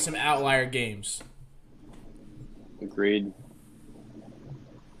 there's going to be some outlier games. Agreed.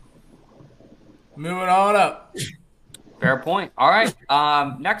 Moving on up. Fair point. All right.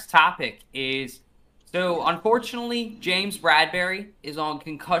 Next topic is, so unfortunately, James Bradbury is on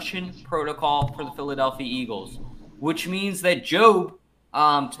concussion protocol for the Philadelphia Eagles, which means that Job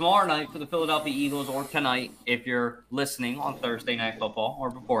Tomorrow night for the Philadelphia Eagles, or tonight if you're listening on Thursday Night Football or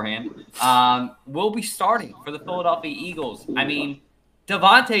beforehand, we'll be starting for the Philadelphia Eagles. I mean,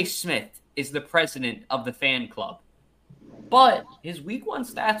 Devontae Smith is the president of the fan club, but his week 1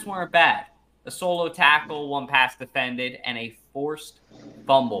 stats weren't bad. A solo tackle, 1 pass defended, and a forced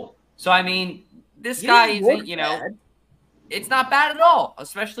fumble. So, I mean, this guy isn't, it's not bad at all,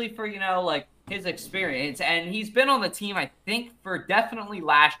 especially for, like, his experience. And he's been on the team, I think, for definitely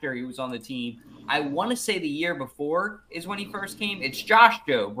last year he was on the team. I want to say the year before is when he first came. It's Josh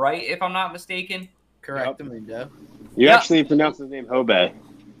Jobe, right? If I'm not mistaken. Correct. Yep. You actually pronounced his name Hobe.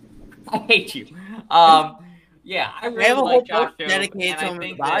 I hate you. Yeah, I really like Josh Jobe. Dedicated to him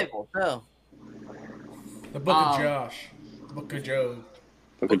in the Bible, so. The Book of Josh. Book of Job.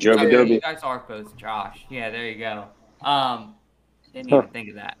 Book of Job. You guys are both Josh. Yeah, there you go. Didn't even think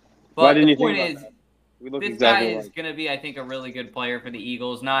of that. But the point is, this guy is going to be, I think, a really good player for the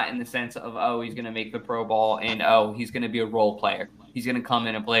Eagles, not in the sense of, he's going to make the Pro Bowl and, he's going to be a role player. He's going to come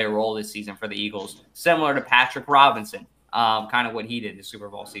in and play a role this season for the Eagles, similar to Patrick Robinson, kind of what he did this Super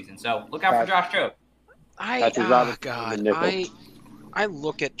Bowl season. So look out for Josh Jobe. I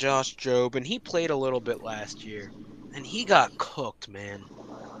look at Josh Jobe, and he played a little bit last year, and he got cooked, man.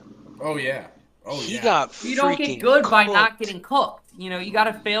 Oh, yeah. He got freaking You don't get good cooked. by not getting cooked. You got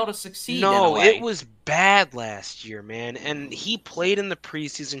to fail to succeed. No, in a way. it was bad last year, man. And he played in the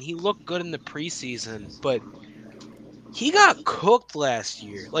preseason. He looked good in the preseason, but he got cooked last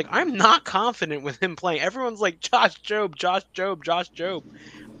year. Like, I'm not confident with him playing. Everyone's like, Josh Jobe.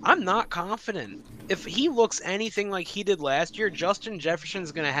 I'm not confident. If he looks anything like he did last year, Justin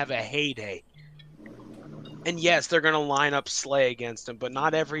Jefferson's going to have a heyday. And yes, they're going to line up Slay against him, but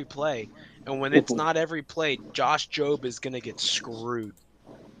not every play. And when it's not every play, Josh Jobe is going to get screwed.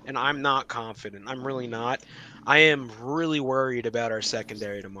 And I'm not confident. I'm really not. I am really worried about our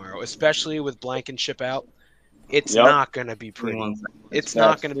secondary tomorrow, especially with Blankenship out. It's not going to be pretty. It's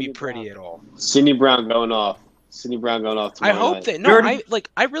not going to be pretty at all. Sidney Brown going off. Tomorrow I hope night. they. No,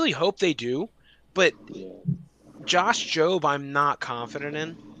 I really hope they do. But Josh Jobe, I'm not confident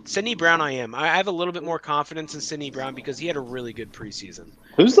in. Sidney Brown, I am. I have a little bit more confidence in Sidney Brown because he had a really good preseason.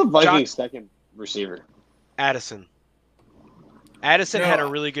 Who's the Vikings' second receiver? Addison. Addison had a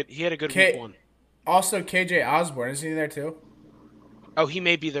really good. He had a good week 1. Also, KJ Osborne, isn't he there too? Oh, he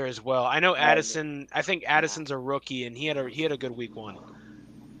may be there as well. I know Addison. I think Addison's a rookie, and he had a good week 1.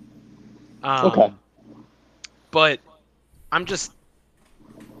 Okay. But I'm just.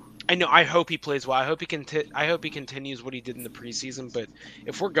 I know. I hope he plays well. I hope he continues what he did in the preseason. But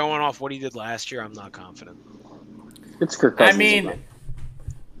if we're going off what he did last year, I'm not confident. It's Kirk Cousins. I mean,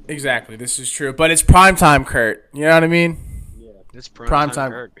 exactly. This is true, but it's primetime Kurt. You know what I mean? Yeah, it's primetime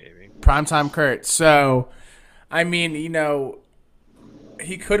Kurt, baby. Primetime Kurt. So, I mean,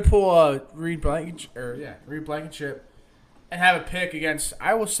 he could pull a Reed Blankenship and have a pick against,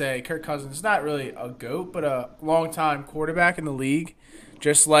 I will say, Kirk Cousins. Not really a GOAT, but a long-time quarterback in the league,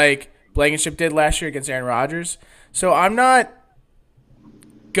 just like Blankenship did last year against Aaron Rodgers. So I'm not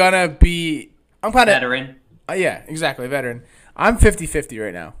gonna be. I'm kind of veteran. Yeah, exactly, veteran. I'm 50-50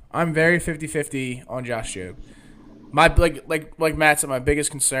 right now. I'm very 50-50 on Josh Jobe. My like Matt said, my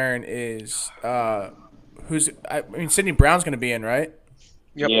biggest concern is Sidney Brown's gonna be in, right?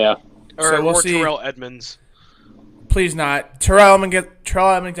 Yep. Yeah. Or Terrell Edmonds. Please not. Terrell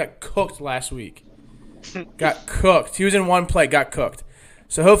Edmonds got cooked last week. Got cooked. He was in one play, got cooked.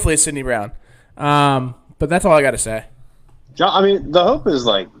 So hopefully it's Sidney Brown. But that's all I got to say. I mean, the hope is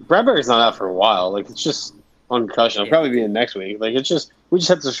Bradbury's not out for a while. It's just on concussion. I'll probably be in next week. We just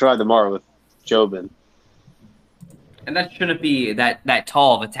have to survive tomorrow with Jobin. And that shouldn't be that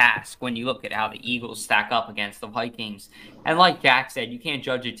tall of a task when you look at how the Eagles stack up against the Vikings. And like Jack said, you can't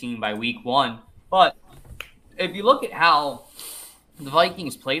judge a team by week 1. But if you look at how the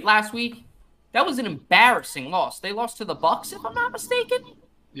Vikings played last week, that was an embarrassing loss. They lost to the Bucs, if I'm not mistaken.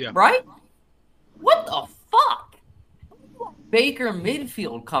 Yeah. Right? What the fuck? Baker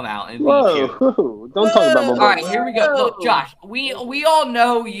midfield come out and beat you. Whoa. Don't talk about my All right, here we go. Look, Josh, we all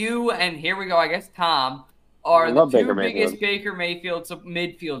know you, and here we go, I guess Tom, are the two biggest Baker Mayfield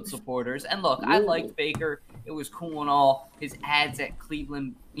midfield supporters. And look, I liked Baker. It was cool and all. His ads at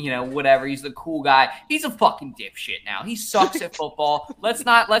Cleveland, whatever. He's the cool guy. He's a fucking dipshit now. He sucks at football. Let's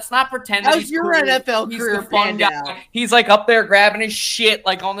not pretend that he's your cool. NFL He's career the fun guy. out. He's up there grabbing his shit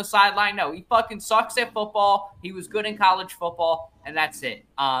on the sideline. No, he fucking sucks at football. He was good in college football, and that's it.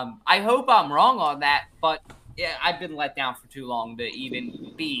 I hope I'm wrong on that, but yeah, I've been let down for too long to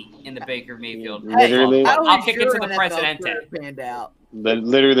even be in the Baker Mayfield. Literally, I'll kick it to the Presidente.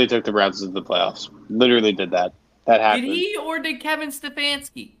 Literally, they took the Browns to the playoffs. Literally did that. That Did happened. he or did Kevin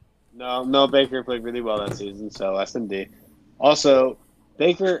Stefanski? No, Baker played really well that season, so SMD. Also,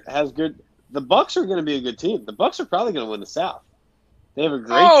 Baker has good. The Bucks are going to be a good team. The Bucks are probably going to win the South. They have a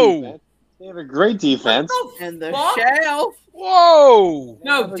great defense. They have a great defense. And the Fuck? shelf. Whoa!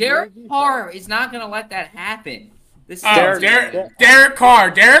 No, have a Derek great Carr is not going to let that happen. This is Derek Carr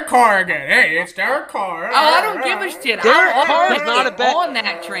again. Hey, it's Derek Carr. Oh, I don't give a shit. Derek I'm Carr is not a bad on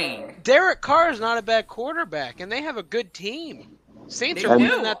that train. Derek Carr is not a bad quarterback, and they have a good team. Saints They are do.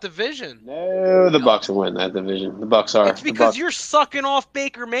 winning that division. No, the Bucks will win that division. The Bucks are. It's because you're sucking off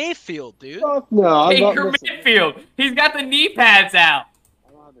Baker Mayfield, dude. Fuck no. Baker Mayfield. He's got the knee pads out.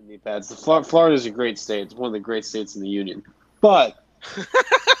 I don't have the knee pads. Florida is a great state. It's one of the great states in the union. But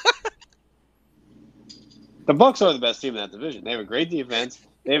the Bucks are the best team in that division. They have a great defense.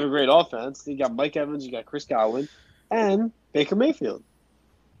 They have a great offense. You got Mike Evans. You got Chris Godwin, and Baker Mayfield.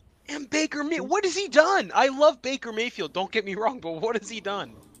 And Baker Mayfield, what has he done? I love Baker Mayfield. Don't get me wrong, but what has he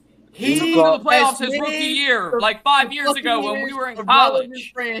done? He took to the playoffs his rookie year, like 5 years ago when we were in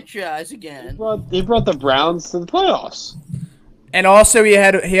college. Franchise again. He brought the Browns to the playoffs. And also, he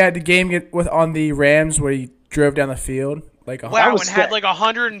had the game on the Rams where he drove down the field like Wow, and had like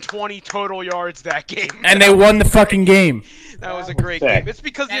 120 total yards that game. and they won the fucking game. That was a great game. It's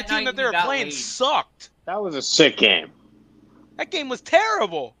because the team that they were playing sucked. That was a sick game. That game was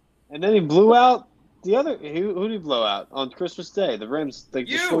terrible. And then he blew out the other. Who did he blow out on Christmas Day? The Rams.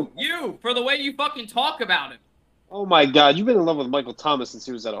 You, for the way you fucking talk about him. Oh my God, you've been in love with Michael Thomas since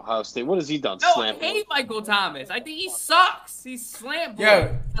he was at Ohio State. What has he done? No, Slam I hate Michael Thomas. I think he sucks. He's slam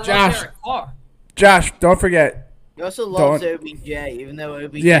Yo, Josh. Josh, don't forget. He also loves OBJ, even though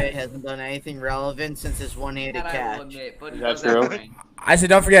OBJ hasn't done anything relevant since his one-handed catch. That's true. I said,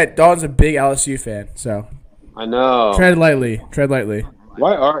 don't forget, Dalton's a big LSU fan, so I know. tread lightly. Tread lightly.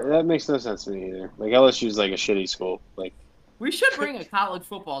 That makes no sense to me either. Like LSU's like a shitty school. Like we should bring a college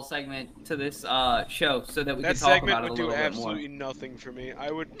football segment to this show so that we can That talk about segment it a would little do bit more. absolutely nothing for me.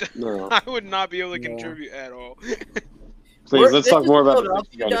 I would No. I would not be able to contribute at all. Please, let's talk more about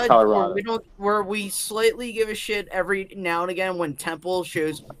Philadelphia, the Colorado. Where we slightly give a shit every now and again when Temple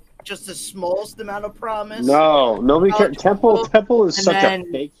shows just the smallest amount of promise. No, nobody cares. Temple is And such then-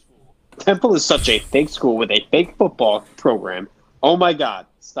 a fake school. Temple is such a fake school with a fake football program. Oh my God,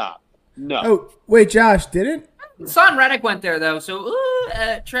 stop. No. Oh, wait, Josh, didn't? Son Reddick went there though, so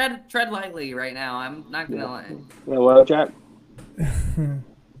tread lightly right now. I'm not gonna lie. Yeah, what up, Jack?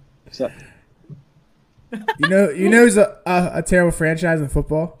 What's up? You know who's a terrible franchise in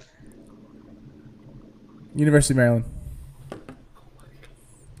football? University of Maryland.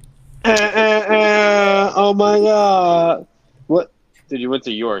 Oh my God. What? Dude, you went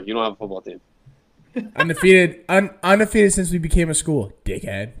to York. You don't have a football team. Undefeated since we became a school,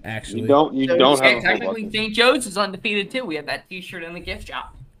 dickhead. Actually, You don't have a football Technically, team. St. Joe's is undefeated too. We have that T-shirt in the gift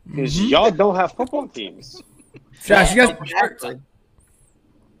shop. Because y'all don't have football teams. Josh, you guys,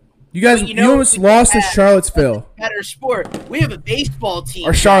 You know, you almost we lost to have- Charlottesville Better sport. We have a baseball team.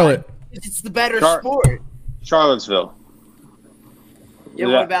 or Charlotte. It's the better Char- sport. Charlottesville. Yeah,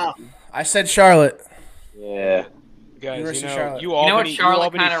 what about? I said Charlotte. Yeah. Guys, University of you Charlotte. You know what Charlotte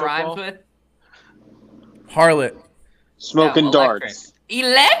Albany kind of rhymes football? with? Harlot. Smoking No, darts.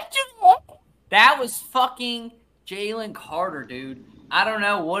 Electric. That was fucking Jalen Carter, dude. I don't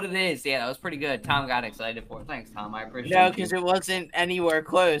know what it is. Yeah, that was pretty good. Tom got excited for it. Thanks, Tom. I appreciate it. No, because it wasn't anywhere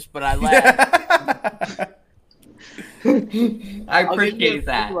close, but I laughed. I I'll give you a appreciate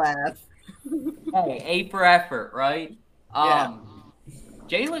that. big laugh. Hey, A for effort, right? Yeah.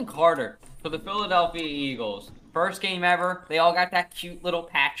 Jalen Carter for the Philadelphia Eagles. First game ever. They all got that cute little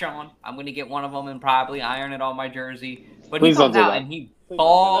patch on. I'm going to get one of them and probably iron it on my jersey. But Please he comes don't do out that. and he Please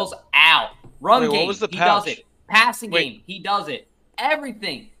balls out. Run Wait, what game, was the he pouch? does it. Passing Wait. game, he does it.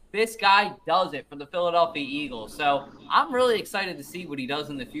 Everything. This guy does it for the Philadelphia Eagles. So I'm really excited to see what he does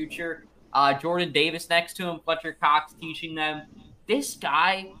in the future. Jordan Davis next to him, Fletcher Cox teaching them. This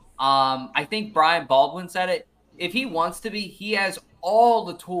guy, I think Brian Baldwin said it. If he wants to be, he has all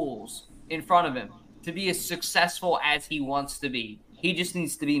the tools in front of him to be as successful as he wants to be. He just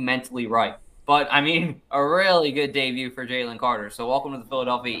needs to be mentally right. But, I mean, a really good debut for Jalen Carter. So welcome to the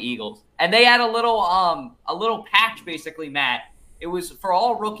Philadelphia Eagles. And they had a little patch, basically, Matt. It was for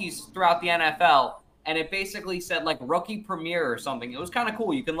all rookies throughout the NFL, and it basically said, like, Rookie Premier or something. It was kind of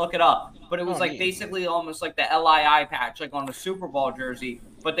cool. You can look it up. But it was, like, basically almost like the LII patch, like on the Super Bowl jersey.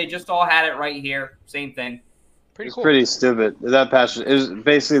 But they just all had it right here. Same thing. It's pretty stupid. That patch is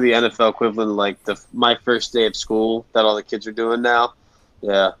basically the NFL equivalent of like my first day of school that all the kids are doing now.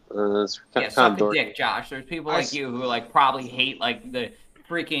 Yeah, it's kind Suck of a dorky. dick, Josh. There's people like you who like probably hate like the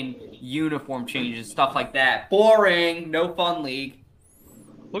freaking uniform changes, stuff like that. Boring, no fun league.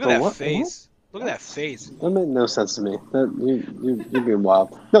 Look at that face. Look at that face. That made no sense to me. You're being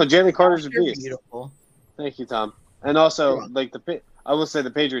wild. No, Jalen Carter's a beast. Beautiful. Thank you, Tom. And also, I will say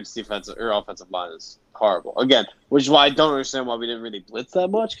the Patriots' defensive or offensive line is horrible. Again, which is why I don't understand why we didn't really blitz that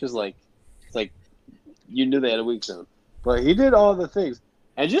much, because it's like you knew they had a weak zone. But he did all the things.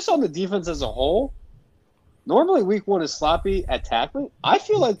 And just on the defense as a whole, normally week 1 is sloppy at tackling. I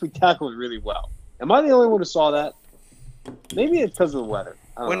feel like we tackled really well. Am I the only one who saw that? Maybe it's because of the weather.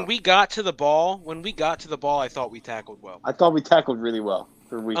 When we got to the ball, I thought we tackled well. I thought we tackled really well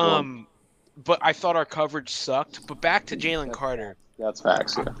for week 1. But I thought our coverage sucked. But back to Jalen Carter. That's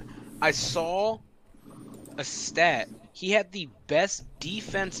facts. Yeah. I saw a stat. He had the best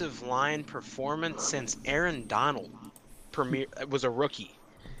defensive line performance since Aaron Donald was a rookie.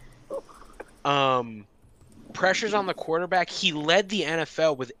 Pressures on the quarterback. He led the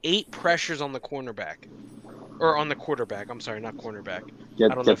NFL with 8 pressures on the cornerback. Or on the quarterback. I'm sorry, not cornerback. I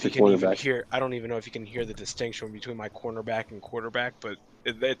don't know if you can even hear. I don't even know if you can hear the distinction between my cornerback and quarterback, but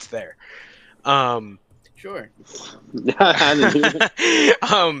it's there. Sure.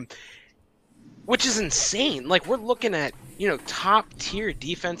 Which is insane. Like, we're looking at, top tier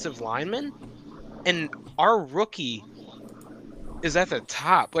defensive linemen, and our rookie is at the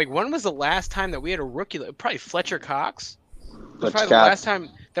top. Like, when was the last time that we had a rookie? Probably Fletcher Cox. It was probably the last time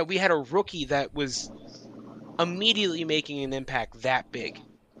that we had a rookie that was immediately making an impact that big.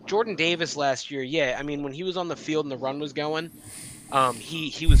 Jordan Davis last year, yeah. I mean, when he was on the field and the run was going,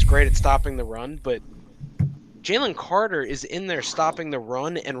 he was great at stopping the run, but Jalen Carter is in there stopping the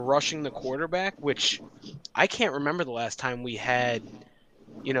run and rushing the quarterback, which I can't remember the last time we had,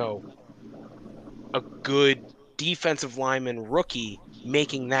 a good defensive lineman rookie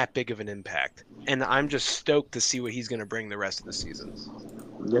making that big of an impact. And I'm just stoked to see what he's going to bring the rest of the season.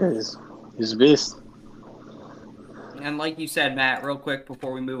 Yeah, he's a beast. And like you said, Matt, real quick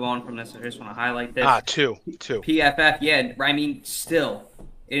before we move on from this, I just want to highlight this. Two. PFF, yeah. I mean, still,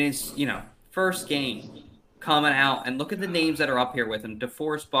 it is, first game coming out. And look at the names that are up here with him.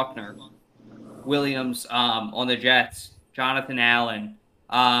 DeForest Buckner, Williams on the Jets, Jonathan Allen.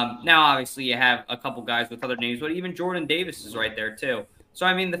 Now, obviously, you have a couple guys with other names, but even Jordan Davis is right there, too. So,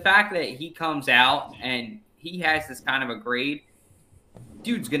 I mean, the fact that he comes out and he has this kind of a grade,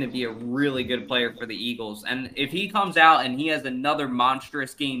 dude's going to be a really good player for the Eagles. And if he comes out and he has another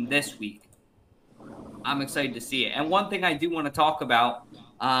monstrous game this week, I'm excited to see it. And one thing I do want to talk about,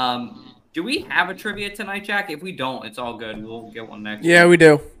 do we have a trivia tonight, Jack? If we don't, it's all good. We'll get one next Yeah, week.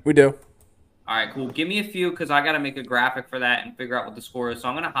 We do. All right, cool. Give me a few because I got to make a graphic for that and figure out what the score is. So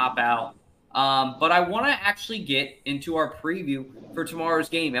I'm going to hop out. But I want to actually get into our preview for tomorrow's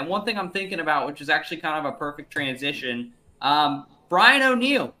game. And one thing I'm thinking about, which is actually kind of a perfect transition, Brian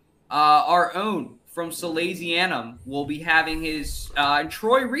O'Neill, our own from Salesianum, will be having his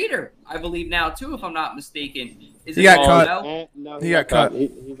Troy Reader, I believe now too, if I'm not mistaken. He got cut. No, he got cut.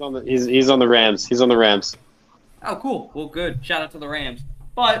 He's on the Rams. He's on the Rams. Oh, cool. Well, good. Shout out to the Rams.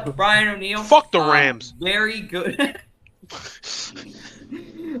 But Brian O'Neill, fuck the Rams. Very good.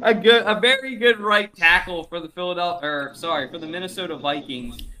 a very good right tackle for the for the Minnesota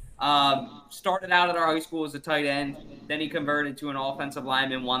Vikings. Started out at our high school as a tight end. Then he converted to an offensive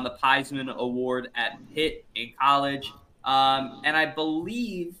lineman, won the Heisman Award at Pitt in college. And I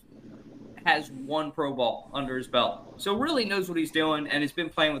believe has 1 Pro Bowl under his belt. So really knows what he's doing and has been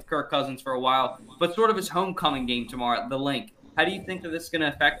playing with Kirk Cousins for a while. But sort of his homecoming game tomorrow, the Link. How do you think that this is going to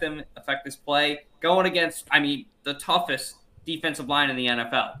affect his play going against, the toughest defensive line in the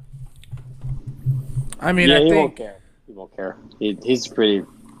NFL? I mean, yeah, I think won't care. He won't care. He's pretty.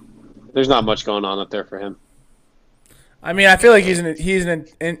 There's not much going on up there for him. I mean, I feel like he's an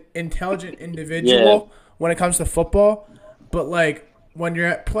intelligent individual when it comes to football, but like when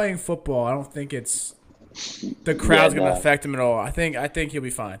you're playing football, I don't think it's the crowd's going to affect him at all. I think he'll be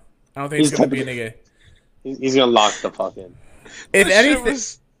fine. I don't think he's going to be negative. He's going to lock the fuck in. If anything,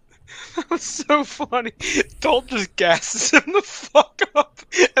 that was so funny. Dalton just gasses him the fuck up,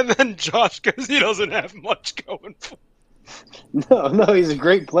 and then Josh goes, he doesn't have much going for him. No, he's a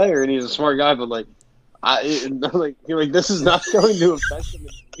great player and he's a smart guy, but this is not going to affect him in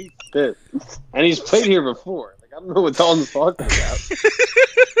the least bit. And he's played here before. I don't know what Dalton's talking about.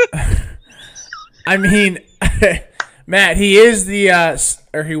 I mean, Matt, he is he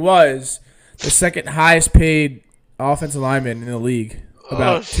was the second highest paid offensive lineman in the league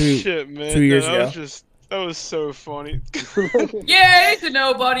about 2 years ago. That was so funny. Yeah, he's a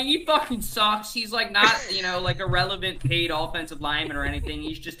nobody. He fucking sucks. He's not, a relevant paid offensive lineman or anything.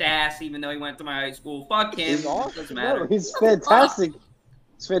 He's just ass, even though he went to my high school. Fuck him. He's awesome. Doesn't matter. No, he's fantastic.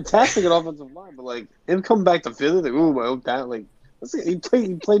 It's fantastic at offensive line, but like him coming back to Philly, like, ooh, my own talent. Like, he played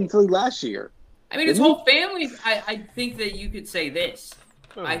in Philly last year. I mean, his whole family. I think that you could say this.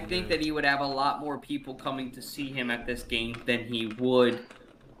 I think that he would have a lot more people coming to see him at this game than he would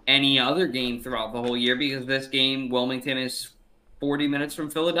any other game throughout the whole year, because this game, Wilmington, is 40 minutes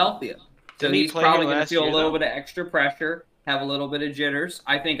from Philadelphia. So he's probably going to feel a little bit of extra pressure, have a little bit of jitters.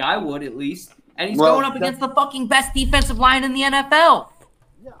 I think I would, at least. And he's going up against the fucking best defensive line in the NFL.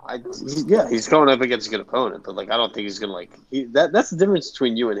 He's going up against a good opponent, but like I don't think he's gonna that's the difference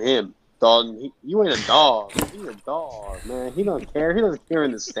between you and him, dog. You ain't a dog. He's a dog, man. He don't care. He doesn't care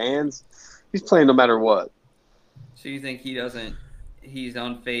in the stands. He's playing no matter what. So you think he's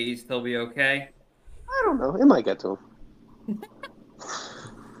unfazed, he'll be okay? I don't know. It might get to him.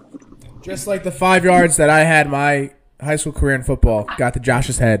 Just like the 5 yards that I had my high school career in football got to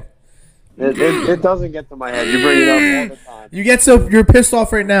Josh's head. It doesn't get to my head. You bring it up all the time. You're pissed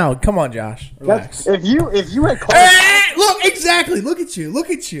off right now. Come on, Josh. Relax. If you had called look, exactly. Look at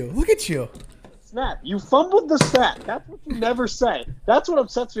you. Snap. You fumbled the snap. That's what you never say. That's what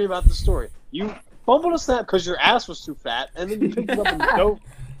upsets me about the story. You fumbled a snap because your ass was too fat, and then you picked it up and dove.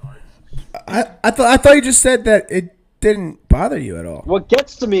 I thought you just said that it didn't bother you at all. What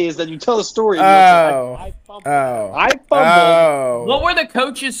gets to me is that you tell a story. And I fumbled. I fumbled. Oh. What were the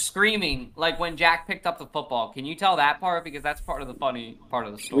coaches screaming like when Jack picked up the football? Can you tell that part, because that's part of the funny part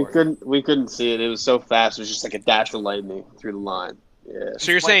of the story? We couldn't see it. It was so fast. It was just like a dash of lightning through the line. Yeah.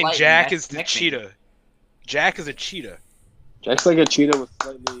 So you're saying Jack is the cheetah? Jack is a cheetah. Jack's like a cheetah with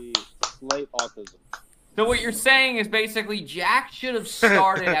slight autism. So what you're saying is basically Jack should have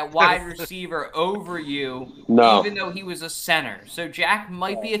started at wide receiver over you, even though he was a center. So Jack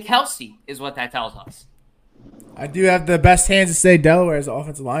might be a Kelsey, is what that tells us. I do have the best hands to say Delaware as an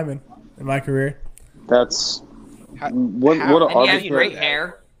offensive lineman in my career. That's and he has great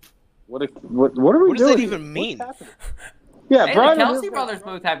hair. What are we doing? What does that even mean? Yeah, Brian. The Kelsey brothers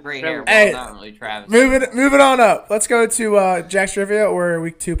both have great hair. Hey, well, not really Travis. Moving on up. Let's go to Jack's Trivia or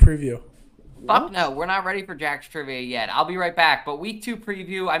Week 2 preview. Fuck no, we're not ready for Jack's Trivia yet. I'll be right back. But Week 2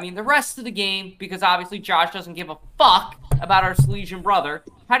 preview, I mean, the rest of the game, because obviously Josh doesn't give a fuck about our Salesian brother.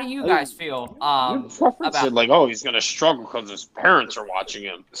 How do you guys feel about like, oh, he's going to struggle because his parents are watching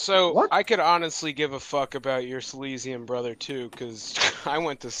him. So I could honestly give a fuck about your Salesian brother, too, because I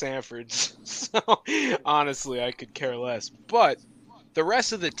went to Sanford's. So honestly, I could care less. But the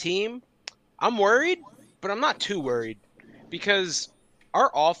rest of the team, I'm worried, but I'm not too worried, because our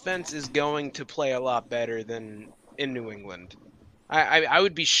offense is going to play a lot better than in New England. I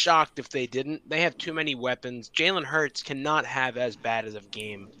would be shocked if they didn't. They have too many weapons. Jalen Hurts cannot have as bad as a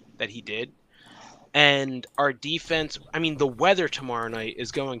game that he did. And our defense, I mean, the weather tomorrow night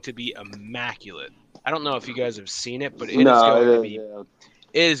is going to be immaculate. I don't know if you guys have seen it, but it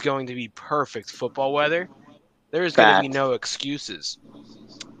is going to be perfect football weather. There is going to be no excuses.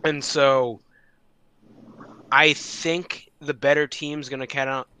 And so I think the better team's going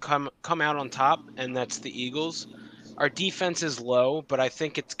to come out on top, and that's the Eagles. Our defense is low, but I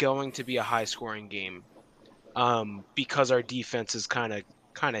think it's going to be a high-scoring game because our defense is kind of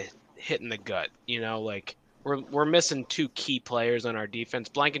hitting the gut. You know, like we're missing 2 key players on our defense.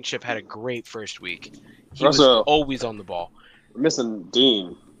 Blankenship had a great first week. He was always on the ball. We're missing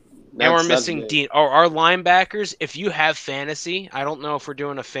Dean. And we're missing Dean. Our linebackers, if you have fantasy, I don't know if we're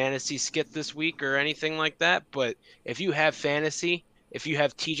doing a fantasy skit this week or anything like that, but if you have fantasy, if you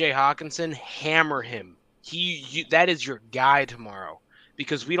have TJ Hawkinson, hammer him. That is your guy tomorrow,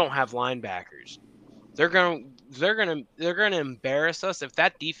 because we don't have linebackers. They're gonna embarrass us. If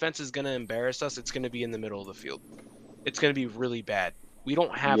that defense is gonna embarrass us, it's gonna be in the middle of the field. It's gonna be really bad. We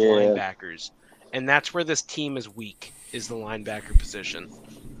don't have linebackers, and that's where this team is weak, is the linebacker position.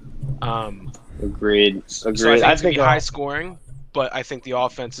 Agreed. So I think it's gonna be high scoring, but I think the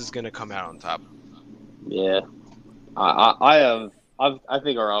offense is gonna come out on top. Yeah, I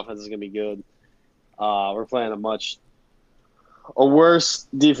think our offense is gonna be good. We're playing a worse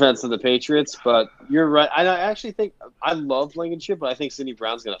defense than the Patriots, but you're right. I actually think I love Blankenship, but I think Sidney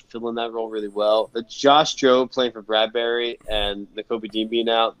Brown's going to fill in that role really well. The Josh Jobe playing for Bradbury and the Kobe Dean being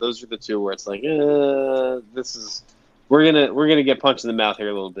out, those are the 2 where it's like, we're gonna get punched in the mouth here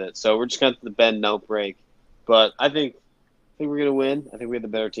a little bit. So we're just going to bend, don't break. But I think we're gonna win. I think we have the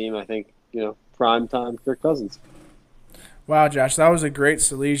better team. I think prime time Kirk Cousins. Wow, Josh, that was a great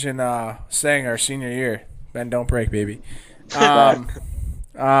Salesian saying our senior year. Bend, don't break, baby. I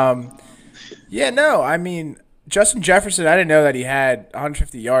mean, Justin Jefferson, I didn't know that he had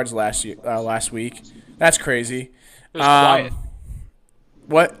 150 yards last week. That's crazy. It was quiet.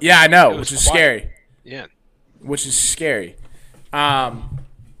 What? Yeah, I know, which is scary. Yeah. Which is scary.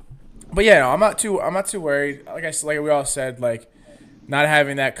 But yeah, no, I'm not too worried. Like we all said, like not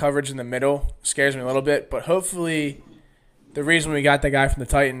having that coverage in the middle scares me a little bit. But hopefully, the reason we got that guy from the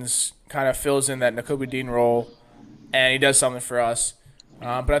Titans kind of fills in that Nakobe Dean role, and he does something for us.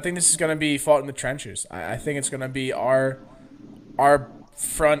 But I think this is going to be fought in the trenches. I think it's going to be our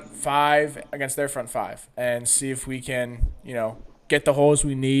front five against their front five, and see if we can, get the holes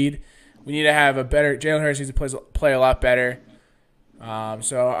we need. We need to have a better. Jalen Hurts needs to play a lot better.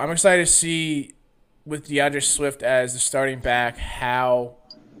 So I'm excited to see with DeAndre Swift as the starting back how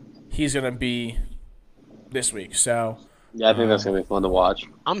he's going to be this week. So Yeah, I think that's going to be fun to watch.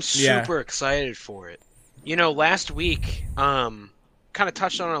 I'm super excited for it. Last week, kind of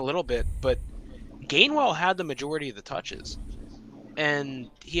touched on it a little bit, but Gainwell had the majority of the touches, and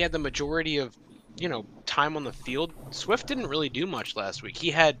he had the majority of, time on the field. Swift didn't really do much last week.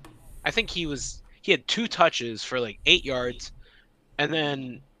 He had 2 touches for like 8 yards, and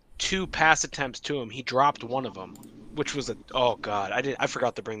then 2 pass attempts to him. He dropped one of them, which was I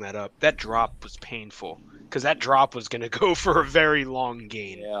forgot to bring that up. That drop was painful because that drop was going to go for a very long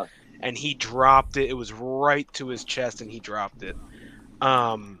gain. Yeah. And he dropped it. It was right to his chest, and he dropped it.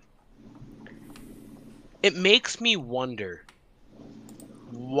 It makes me wonder,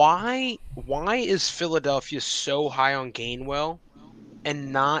 why is Philadelphia so high on Gainwell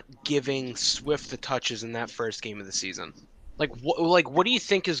and not giving Swift the touches in that first game of the season? What do you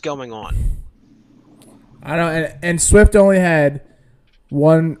think is going on? I don't know. And Swift only had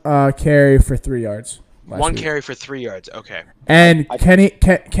 1 carry for 3 yards. One carry for 3 yards. Okay. And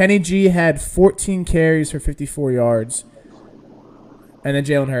Kenny G had 14 carries for 54 yards. And then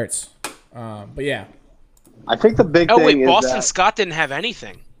Jalen Hurts. But yeah. I think the big thing is Boston Scott didn't have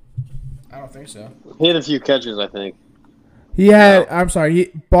anything. I don't think so. He had a few catches, I think. He had. I'm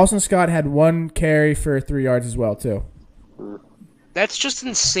sorry. Boston Scott had 1 carry for 3 yards as well too. That's just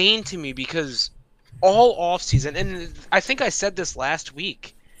insane to me because all offseason, and I think I said this last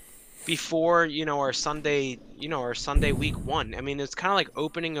week before, our Sunday week 1. I mean, it's kind of like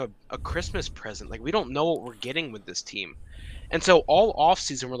opening a Christmas present. Like, we don't know what we're getting with this team. And so all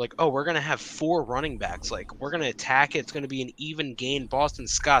offseason, we're like, we're going to have 4 running backs. Like, we're going to attack it. It's going to be an even game. Boston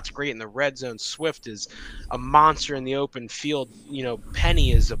Scott's great in the red zone. Swift is a monster in the open field.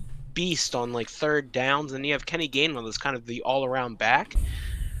 Penny is a beast on, like, 3rd downs. And you have Kenny Gainwell as kind of the all-around back.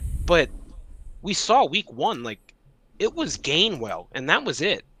 But we saw week 1, like, it was Gainwell, and that was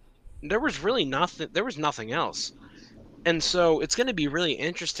it. There was really nothing. There was nothing else. And so it's going to be really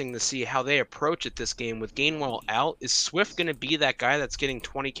interesting to see how they approach it this game with Gainwell out. Is Swift going to be that guy that's getting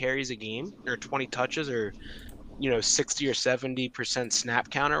 20 carries a game or 20 touches or, 60 or 70%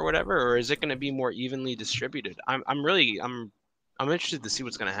 snap count or whatever? Or is it going to be more evenly distributed? I'm interested to see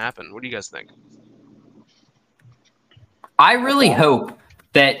what's going to happen. What do you guys think? I really hope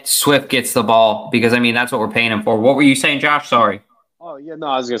that Swift gets the ball because, that's what we're paying him for. What were you saying, Josh? Sorry. Oh, yeah, no,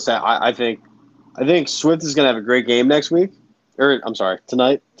 I was going to say, I think Swift is going to have a great game next week.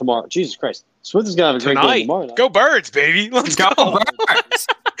 Tonight, tomorrow. Jesus Christ. Swift is going to have a great game tomorrow night. Go Birds, baby. Let's go. Birds.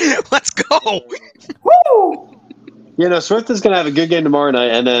 Let's go. Woo! Swift is going to have a good game tomorrow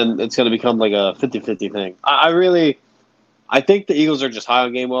night, and then it's going to become like a 50-50 thing. I think the Eagles are just high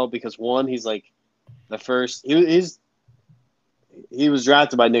on Gainwell because, one, he's like the first. He was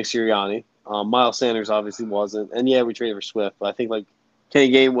drafted by Nick Sirianni. Miles Sanders obviously wasn't. And, yeah, we traded for Swift. But I think, like,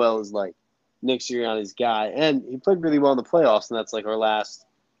 Kenny Gainwell is, like, Nick Sirianni's guy. And he played really well in the playoffs, and that's, like, our last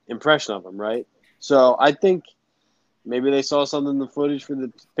impression of him, right? So I think maybe they saw something in the footage for the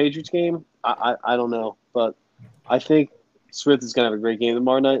Patriots game. I don't know. But I think Swift is going to have a great game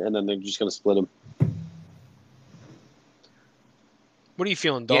tomorrow night, and then they're just going to split him. What are you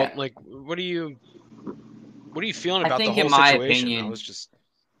feeling, Dalton? Yeah. Like, what are you feeling about the whole in my situation? opinion,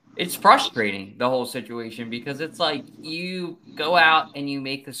 it's frustrating, the whole situation, because it's like you go out and you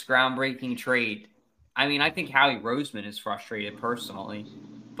make this groundbreaking trade. I think Howie Roseman is frustrated personally,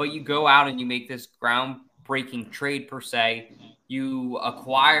 but you go out and you make this groundbreaking trade per se. You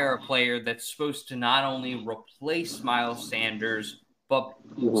acquire a player that's supposed to not only replace Miles Sanders, but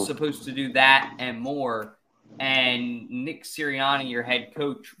supposed to do that and more. And Nick Sirianni, your head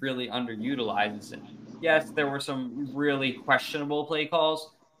coach, really underutilizes it. Yes, there were some really questionable play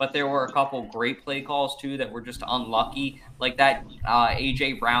calls, but there were a couple great play calls, too, that were just unlucky. Like that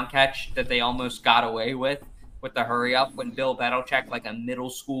A.J. Brown catch that they almost got away with the hurry-up when Bill Belichick, like a middle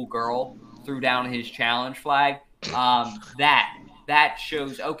school girl, threw down his challenge flag. That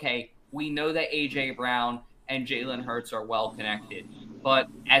shows, okay, we know that A.J. Brown and Jalen Hurts are well-connected. But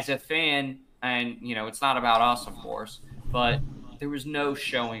as a fan, and, it's not about us, of course, but there was no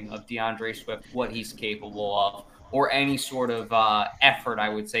showing of DeAndre Swift, what he's capable of. or any sort of effort, I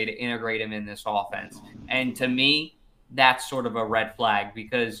would say, to integrate him in this offense. And to me, that's sort of a red flag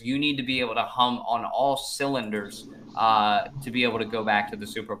because you need to be able to hum on all cylinders to be able to go back to the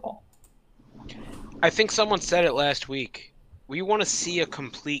Super Bowl. I think someone said it last week. We want to see a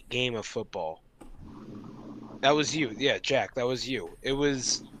complete game of football. That was you. Yeah, Jack, that was you.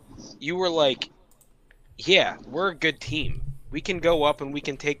 You were like, yeah, we're a good team. We can go up and we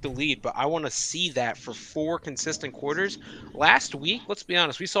can take the lead, but I want to see that for 4 consistent quarters. Last week, let's be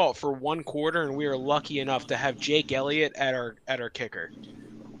honest, we saw it for 1 quarter, and we were lucky enough to have Jake Elliott at our kicker.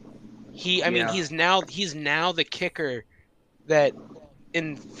 He's now the kicker that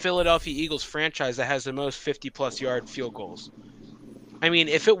in Philadelphia Eagles franchise that has the most 50-plus yard field goals. I mean,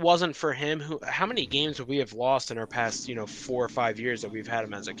 if it wasn't for him, how many games would we have lost in our past, 4 or 5 years that we've had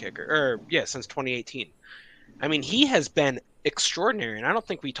him as a kicker? Since 2018. I mean, he has been extraordinary, and I don't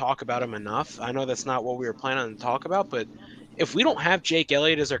think we talk about him enough. I know that's not what we were planning on to talk about, but if we don't have Jake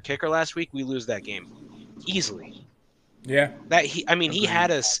Elliott as our kicker last week, we lose that game easily. Yeah. He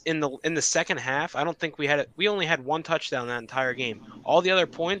had us in the second half. I don't think we had it. We only had 1 touchdown that entire game. All the other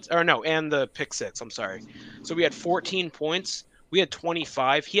points, and the pick 6. I'm sorry. So we had 14 points. We had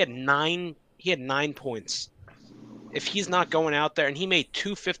 25. He had 9 points. If he's not going out there, and he made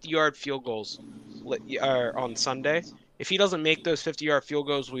 2 50-yard field goals on Sunday. If he doesn't make those 50-yard field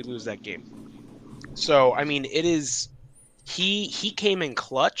goals, we lose that game. So, I mean, he came in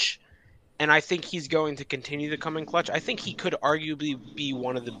clutch, and I think he's going to continue to come in clutch. I think he could arguably be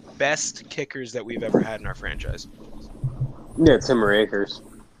one of the best kickers that we've ever had in our franchise. Yeah, Timber Akers.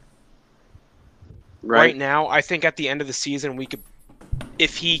 Right now, I think at the end of the season, we could,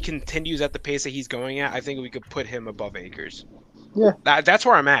 if he continues at the pace that he's going at, I think we could put him above Akers. Yeah. That's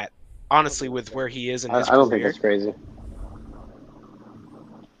where I'm at, honestly, with where he is in his career. I don't think that's crazy.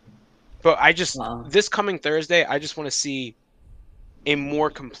 But this coming Thursday, I just want to see a more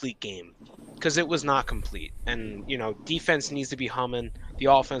complete game because it was not complete. And, defense needs to be humming. The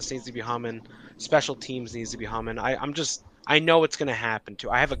offense needs to be humming. Special teams needs to be humming. I know it's going to happen, too.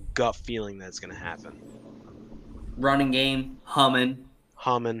 I have a gut feeling that it's going to happen. Running game, humming.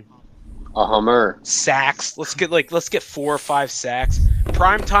 A hummer. Sacks. Let's get 4 or 5 sacks.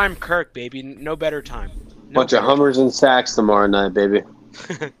 Primetime Kirk, baby. No better time. Bunch of hummers and sacks tomorrow night, baby.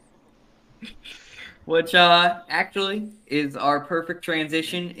 Which actually is our perfect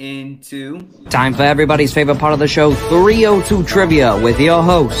transition into Time for everybody's favorite part of the show, 302 Trivia, with your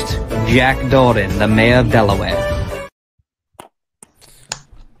host, Jack Dalton, the mayor of Delaware.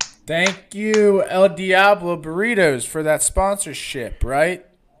 Thank you, El Diablo Burritos, for that sponsorship, right?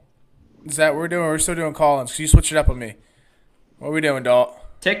 Is that what we're doing? We're still doing call-ins. You switch it up with me. What are we doing, Dalt?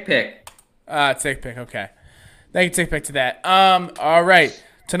 Tick Pick. Tick Pick, okay. Thank you, Tick Pick, to that. All right.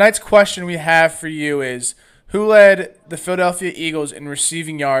 Tonight's question we have for you is, who led the Philadelphia Eagles in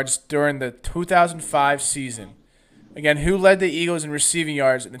receiving yards during the 2005 season? Again, who led the Eagles in receiving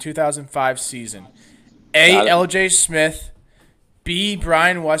yards in the 2005 season? A. L.J. Smith, B.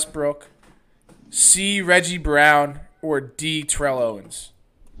 Brian Westbrook, C. Reggie Brown, or D. Terrell Owens?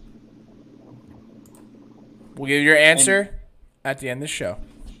 We'll give you your answer at the end of the show.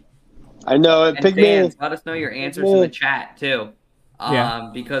 I know it. And fans, let us know your answers in the chat, too.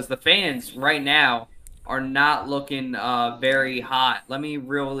 Because the fans right now are not looking very hot. Let me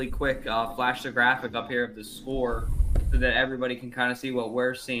really quick flash the graphic up here of the score so that everybody can kind of see what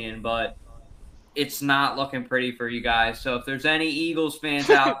we're seeing. But it's not looking pretty for you guys. So if there's any Eagles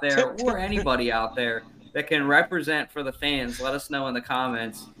fans out there or anybody out there that can represent for the fans, let us know in the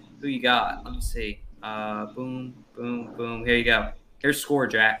comments who you got. Let me see. Boom, boom, boom. Here you go. Here's score,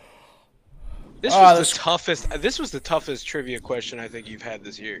 Jack. This was the toughest trivia question I think you've had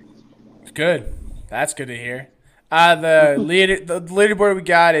this year. Good. That's good to hear. The leaderboard we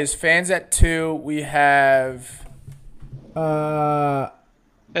got is fans at 2. We have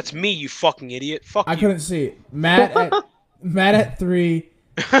That's me, you fucking idiot. Fuck you. I couldn't see it. Matt at 3,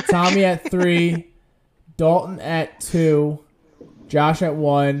 Tommy at 3, Dalton at 2, Josh at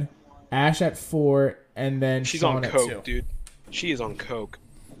 1, Ash at 4, and then she's Sean on at coke, 2. dude. She is on coke.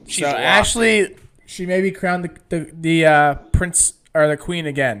 So Ashley, she may be crowned the prince or the queen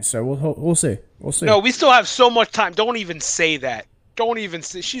again. So we'll see. We'll see. No, we still have so much time. Don't even say that. Don't even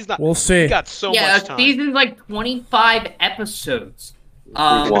say she's not. We'll see. We got so much time. Season's like 25 episodes.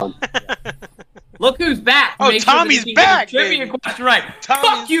 Look who's back. Oh, Tommy's back. Trivia question right. Tommy's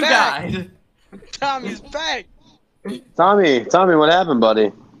Fuck you back. guys. Tommy's back. Tommy, what happened,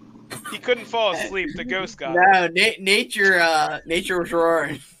 buddy? He couldn't fall asleep. The ghost got No, nature was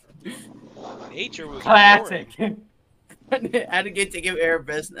roaring. Nature was Classic. Had to get to give air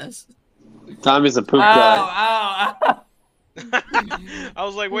business. Tommy's a poop guy. Oh. I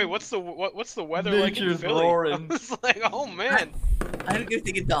was like, wait, what's the weather like in Nature's Philly? roaring. I was like, oh man. I had to go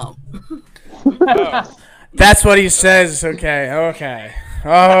take a dump. Oh. That's what he says. Okay. Just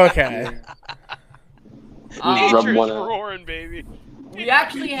rub Nature's one out. roaring, baby. We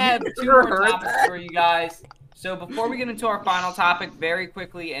actually have two more topics for you guys. So before we get into our final topic, very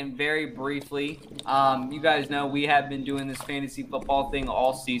quickly and very briefly, you guys know we have been doing this fantasy football thing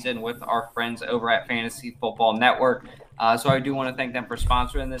all season with our friends over at Fantasy Football Network. So I do want to thank them for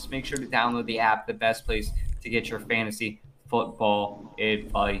sponsoring this. Make sure to download the app, the best place to get your fantasy football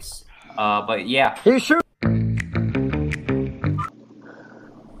advice. But yeah.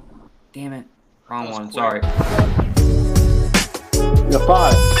 Damn it. Wrong one. quick. Sorry. You're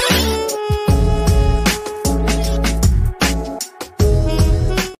 5.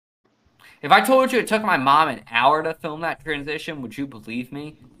 If I told you it took my mom an hour to film that transition, would you believe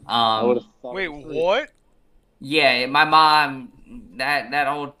me? I would have thought. Wait, what? Yeah, my mom, that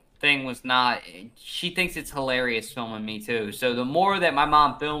whole thing was not. She thinks it's hilarious filming me too. So the more that my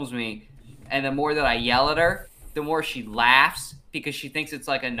mom films me, and the more that I yell at her, the more she laughs because she thinks it's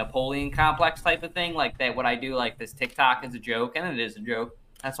like a Napoleon complex type of thing. Like that, what I do, like this TikTok is a joke, and it is a joke.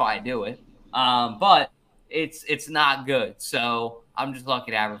 That's why I do it. But it's not good. So I'm just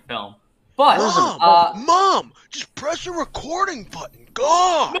lucky to have her film. But Mom, just press the recording button.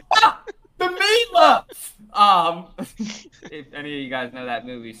 Go. the meatloaf. If any of you guys know that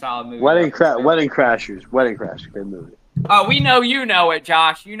movie, solid movie. Wedding Crashers. Good movie. Oh, we know you know it,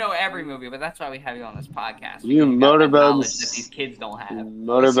 Josh. You know every movie, but that's why we have you on this podcast. You Because got that motorboats- knowledge that these kids don't have. That's the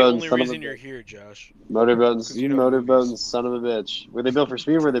Motorboat only son of reason a you're here, Josh. motorboat You know motorboat son of a bitch. Were they built for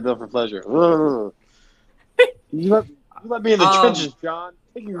speed or were they built for pleasure? Ugh. you let me in the trenches, John.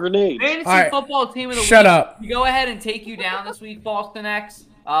 Take a grenade. Fantasy All right. football team of the week. Shut up. We go ahead and take you down this week, Boston X.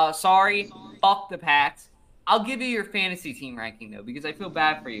 Sorry, fuck the Pats. I'll give you your fantasy team ranking though, because I feel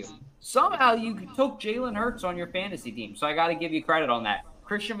bad for you. Somehow you took Jalen Hurts on your fantasy team, so I got to give you credit on that.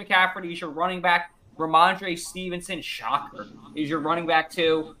 Christian McCaffrey is your running back. Ramondre Stevenson, shocker, is your running back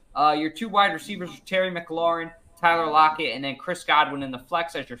too. Your two wide receivers are Terry McLaurin, Tyler Lockett, and then Chris Godwin in the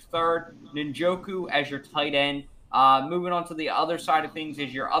flex as your third. Njoku as your tight end. Moving on to the other side of things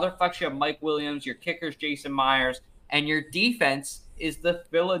is your other flex. You have Mike Williams. Your kickers, Jason Myers. And your defense is the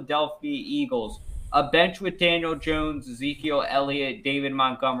Philadelphia Eagles. A bench with Daniel Jones, Ezekiel Elliott, David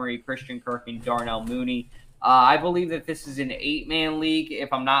Montgomery, Christian Kirk, and Darnell Mooney. I believe that this is an 8-man league,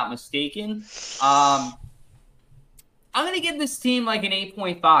 if I'm not mistaken. I'm going to give this team like an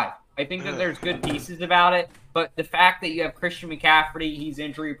 8.5. I think that there's good pieces about it, but the fact that you have Christian McCaffrey, he's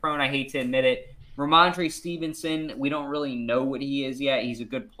injury prone. I hate to admit it. Ramondre Stevenson, we don't really know what he is yet. He's a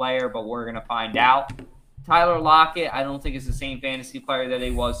good player, but we're going to find out. Tyler Lockett, I don't think is the same fantasy player that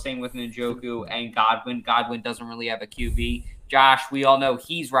he was. Same with Njoku and Godwin. Godwin doesn't really have a QB. Josh, we all know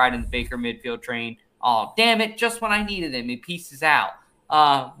he's riding the Baker midfield train. Oh, damn it. Just when I needed him, he pieces out.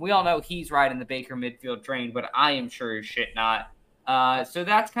 We all know he's riding the Baker midfield train, but I am sure as shit not. So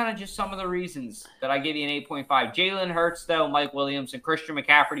that's kind of just some of the reasons that I give you an 8.5. Jalen Hurts, though, Mike Williams, and Christian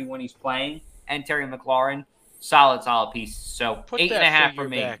McCaffrey when he's playing, and Terry McLaurin. Solid pieece. So Put 8.5 for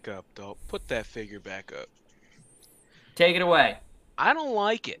me. back up, though. Put that figure back up. Take it away. I don't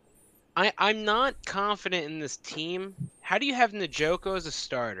like it. I'm not confident in this team. How do you have Njoku as a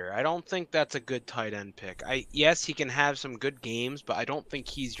starter? I don't think that's a good tight end pick. Yes, he can have some good games, but I don't think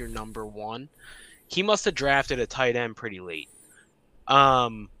he's your number one. He must have drafted a tight end pretty late. Yeah,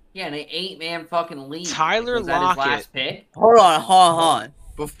 an 8-man fucking league. Tyler Was that his Lockett. last pick? Hold on.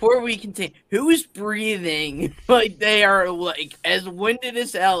 Before we continue, who is breathing like they are like as winded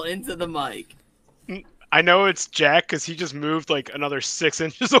as hell into the mic? I know it's Jack because he just moved like another 6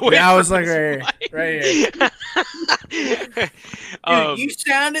 inches away. Yeah, I was from like his right here. Dude, you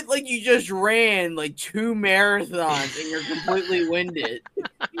sounded like you just ran like 2 marathons and you're completely winded.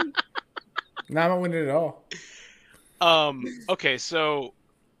 No, I'm not winning at all. Okay, so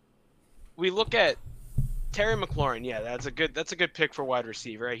we look at Terry McLaurin. Yeah, that's a good pick for wide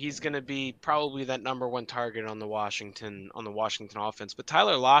receiver. Right? He's going to be probably that number 1 target on the Washington offense. But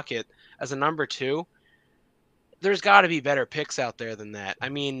Tyler Lockett as a number 2, there's got to be better picks out there than that. I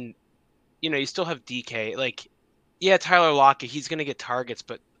mean, you still have DK. Like, yeah, Tyler Lockett, he's going to get targets,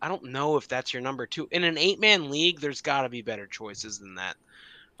 but I don't know if that's your number 2. In an 8-man league, there's got to be better choices than that.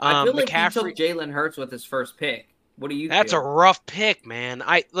 I feel like he took Jalen Hurts with his first pick. What do you think? That's a rough pick, man.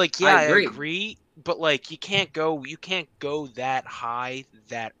 I agree, but like you can't go that high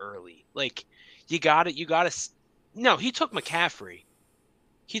that early. Like you got to. No, he took McCaffrey.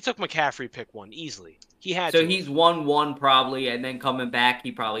 He took McCaffrey pick 1 easily. He had So to. he's 1-1 probably, and then coming back,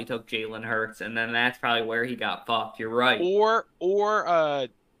 he probably took Jalen Hurts, and then that's probably where he got fucked. You're right.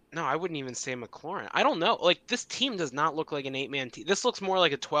 No, I wouldn't even say McLaurin. I don't know. Like, this team does not look like an 8-man team. This looks more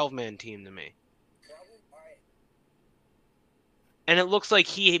like a 12-man team to me. And it looks like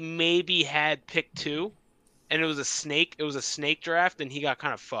he maybe had pick 2, and it was a snake draft, and he got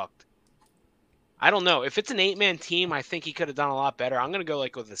kind of fucked. I don't know. If it's an 8-man team, I think he could have done a lot better. I'm gonna go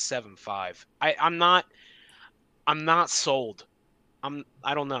like with a 7-5. I'm not sold.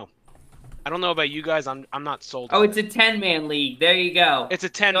 I don't know. I don't know about you guys. I'm not sold. Oh, it's a 10-man league. There you go. It's a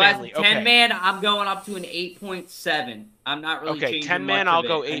 10-man league. Okay. 10-man, I'm going up to an 8.7. I'm not really changing 10-man, much I'll of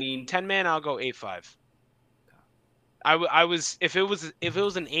go it. 8. 10-man, I'll go 8.5. If it was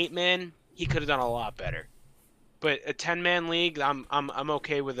an 8-man, he could have done a lot better. But a 10-man league, I'm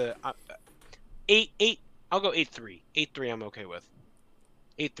okay with a 8. I'll go 8.3. 8.3 I'm okay with.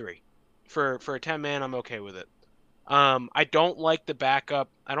 8.3. For a 10-man, I'm okay with it. I don't like the backup.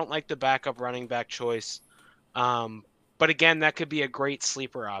 I don't like the backup running back choice. But again, that could be a great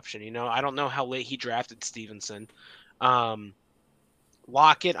sleeper option. You know, I don't know how late he drafted Stevenson.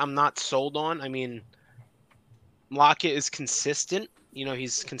 Lockett, I'm not sold on. I mean, Lockett is consistent. You know,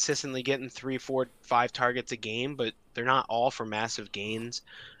 he's consistently getting 3, 4, 5 targets a game, but they're not all for massive gains.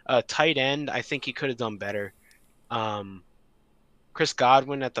 Tight end, I think he could have done better. Chris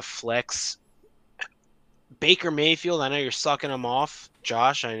Godwin at the flex. Baker Mayfield, I know you're sucking him off.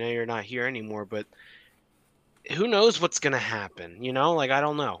 Josh, I know you're not here anymore, but who knows what's going to happen, you know? Like, I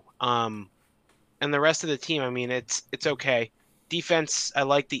don't know. And the rest of the team, I mean, it's okay. Defense, I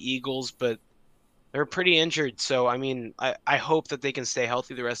like the Eagles, but they're pretty injured, so, I mean, I hope that they can stay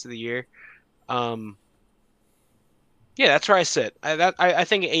healthy the rest of the year. Yeah, that's where I sit. I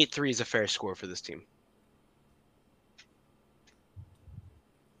think 8.3 is a fair score for this team.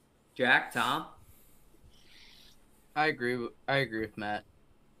 Jack, Tom? I agree with Matt.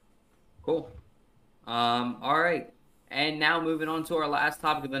 Cool. All right. And now moving on to our last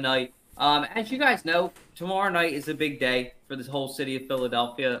topic of the night. As you guys know, tomorrow night is a big day for this whole city of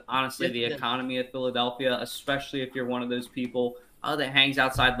Philadelphia. Honestly, the economy of Philadelphia, especially if you're one of those people that hangs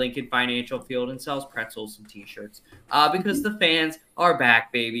outside Lincoln Financial Field and sells pretzels and T-shirts. Because the fans are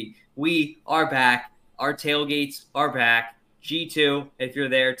back, baby. We are back. Our tailgates are back. G2, if you're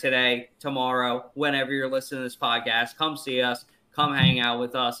there today, tomorrow, whenever you're listening to this podcast, come see us, come hang out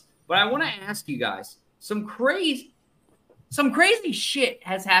with us. But I want to ask you guys, some crazy shit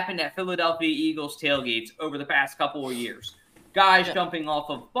has happened at Philadelphia Eagles tailgates over the past couple of years. Guys jumping off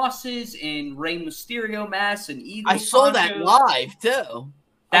of buses in Rey Mysterio masks and Eagles I saw ponchos. that live, too.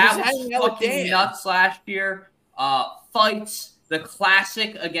 That was fucking nuts last year. Fights, the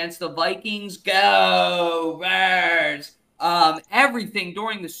classic against the Vikings. Go, Birds! Everything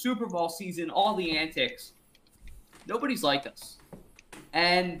during the Super Bowl season, all the antics. Nobody's like us.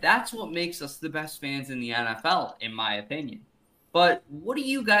 And that's what makes us the best fans in the NFL, in my opinion. But what are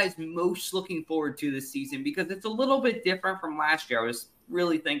you guys most looking forward to this season? Because it's a little bit different from last year. I was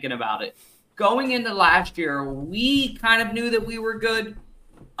really thinking about it. Going into last year, we kind of knew that we were good.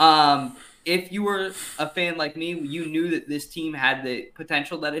 If you were a fan like me, you knew that this team had the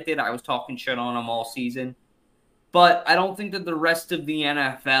potential that it did. I was talking shit on them all season. But I don't think that the rest of the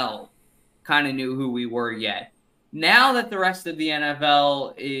NFL kind of knew who we were yet. Now that the rest of the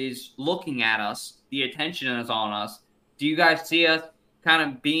NFL is looking at us, the attention is on us, do you guys see us kind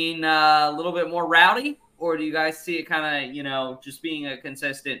of being a little bit more rowdy? Or do you guys see it kind of, just being a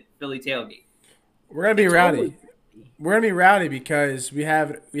consistent Philly tailgate? We're going to be rowdy. We're going to be rowdy because we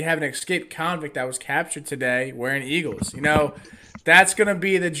have an escaped convict that was captured today wearing Eagles. That's going to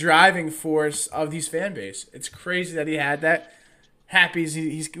be the driving force of these fan base. It's crazy that he had that. Happy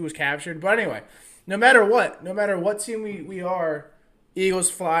he was captured. But anyway, no matter what team we are,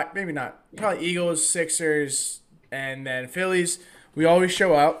 Eagles fly, maybe not, probably Eagles, Sixers, and then Phillies, we always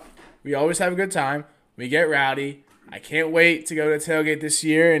show up. We always have a good time. We get rowdy. I can't wait to go to tailgate this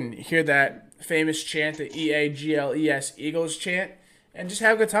year and hear that famous chant, the EAGLES Eagles chant, and just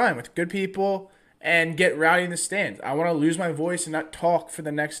have a good time with good people and get rowdy in the stands. I want to lose my voice and not talk for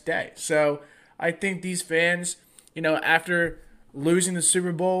the next day. So I think these fans, after losing the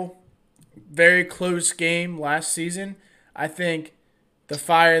Super Bowl, very close game last season, I think the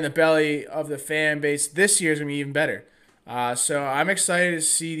fire in the belly of the fan base this year is going to be even better. So I'm excited to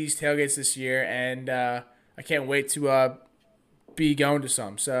see these tailgates this year, and I can't wait to be going to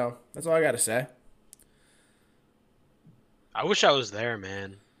some. So that's all I got to say. I wish I was there,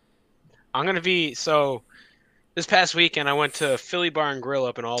 man. I'm going to be – so this past weekend I went to Philly Bar and Grill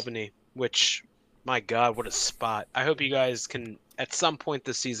up in Albany, which My God, what a spot. I hope you guys can, at some point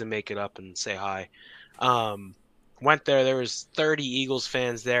this season, make it up and say hi. Went there was 30 Eagles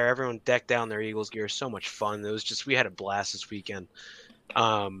fans there. Everyone decked down their Eagles gear. So much fun. It was just, we had a blast this weekend.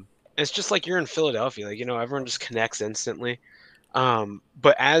 It's just like you're in Philadelphia. Like, everyone just connects instantly.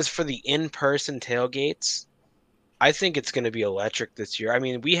 But as for the in-person tailgates, I think it's going to be electric this year. I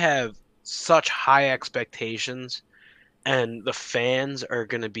mean, we have such high expectations, and the fans are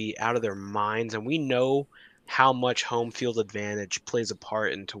going to be out of their minds, and we know how much home field advantage plays a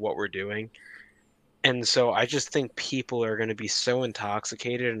part into what we're doing. And so I just think people are going to be so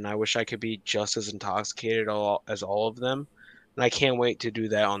intoxicated, and I wish I could be just as intoxicated as all of them. And I can't wait to do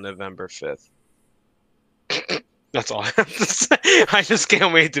that on November 5th. That's all I have to say. I just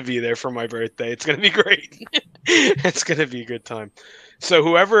can't wait to be there for my birthday. It's going to be great. It's going to be a good time. So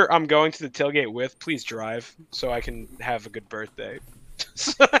whoever I'm going to the tailgate with, please drive so I can have a good birthday.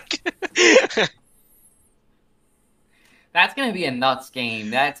 That's going to be a nuts game.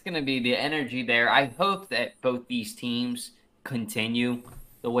 That's going to be the energy there. I hope that both these teams continue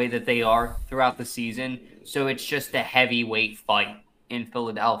the way that they are throughout the season. So it's just a heavyweight fight in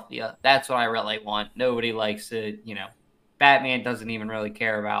Philadelphia. That's what I really want. Nobody likes to, Batman doesn't even really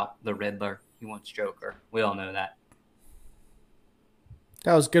care about the Riddler. He wants Joker. We all know that.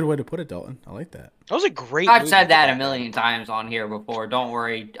 That was a good way to put it, Dalton. I like that. That was a great I've movie. said that a million times on here before. Don't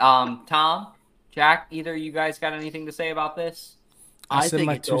worry. Tom, Jack, either of you guys got anything to say about this? I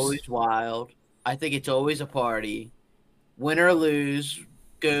think it's always wild. I think it's always a party. Win or lose,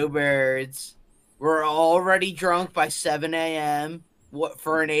 go Birds. We're already drunk by 7 a.m.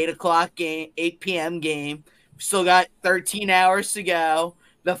 For an 8 p.m. game. We still got 13 hours to go.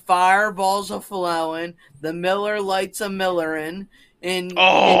 The fireballs are flowing. The Miller Lights are Millerin'. And it's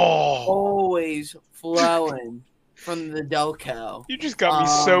always flowing from the Delco. You just got me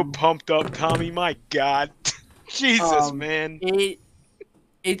so pumped up, Tommy. My God. Jesus, man.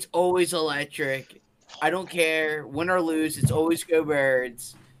 It's always electric. I don't care. Win or lose, it's always go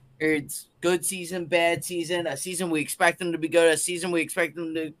Birds. It's good season, bad season. A season we expect them to be good. A season we expect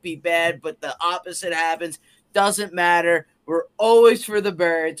them to be bad. But the opposite happens. Doesn't matter. We're always for the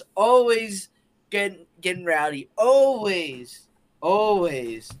Birds. Always getting rowdy. Always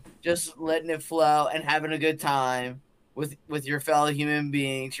just letting it flow and having a good time with your fellow human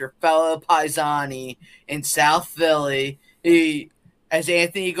beings, your fellow Paisani in South Philly. As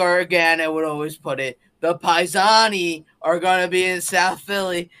Anthony Gargano would always put it, the Paisani are going to be in South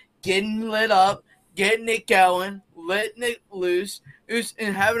Philly getting lit up, getting it going, letting it loose,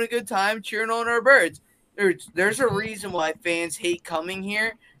 and having a good time cheering on our Birds. There's a reason why fans hate coming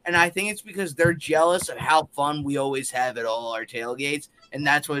here, and I think it's because they're jealous of how fun we always have at all our tailgates, and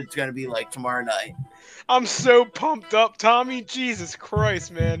that's what it's going to be like tomorrow night. I'm so pumped up, Tommy. Jesus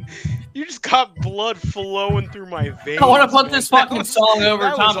Christ, man. You just got blood flowing through my veins. I want to put this fucking song over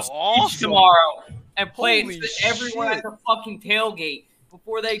Tom's speech tomorrow and play it to everyone at the fucking tailgate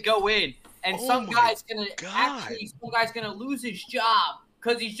before they go in. And some guy's gonna lose his job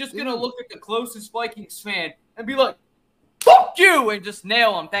because he's just gonna look at the closest Vikings fan and be like, "Fuck you!" and just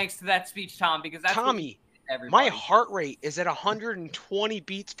nail him. Thanks to that speech, Tom, because that's Tommy. My heart rate is at 120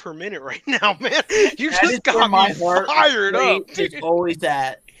 beats per minute right now, man. You just got me fired up. It's always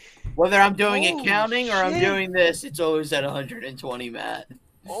that. Whether I'm doing accounting or I'm doing this, it's always at 120, Matt.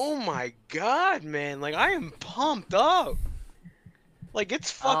 Oh my God, man. Like, I am pumped up. Like,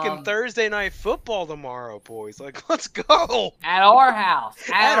 it's fucking Thursday night football tomorrow, boys. Like, let's go. At our house.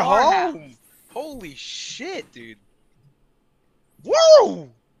 At home. House. Holy shit, dude. Woo! Woo!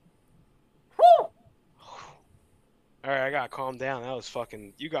 All right, I gotta calm down. That was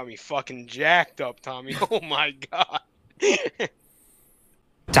fucking. You got me fucking jacked up, Tommy. Oh my God.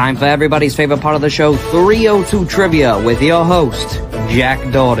 Time for everybody's favorite part of the show, 302 Trivia, with your host, Jack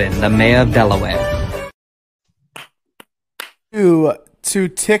Dorden, the mayor of Delaware. To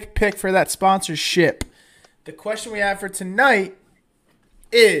tick pick for that sponsorship. The question we have for tonight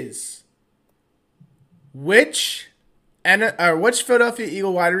is which Philadelphia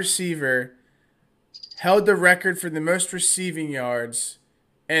Eagle wide receiver held the record for the most receiving yards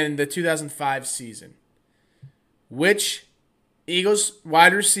in the 2005 season? Which Eagles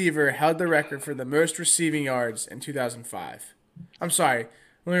wide receiver held the record for the most receiving yards in 2005? I'm sorry,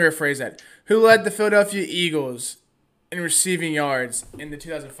 let me rephrase that. Who led the Philadelphia Eagles in receiving yards in the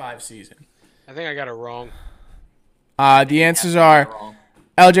 2005 season? I think I got it wrong. The answers are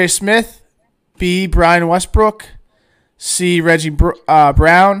L.J. Smith, B. Brian Westbrook, C. Reggie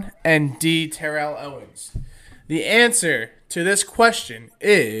Brown, and D. Terrell Owens. The answer to this question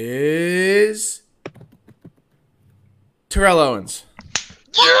is Terrell Owens.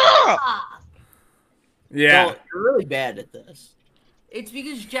 Yeah! Yeah. So you're really bad at this. It's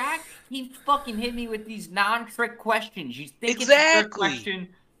because Jack, he fucking hit me with these non-trick questions. You think it's a trick Exactly. question,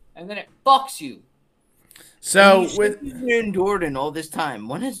 and then it fucks you. So You with should be doing Jordan all this time.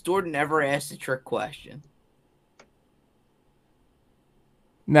 When has Jordan ever asked a trick question?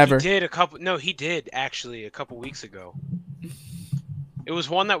 never. He did a couple. No, he did actually a couple weeks ago. It was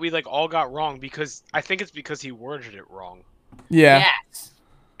one that we like all got wrong because I think it's because he worded it wrong. Yeah. Yes.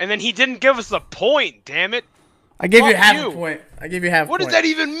 And then he didn't give us a point. Damn it! I gave you Fuck half you. a point. I gave you half. What a does point. that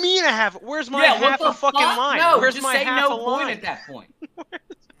even mean? A half? Where's my Yeah, what half the a fucking fuck? line? No, Where's just my say half no a point line? at that point.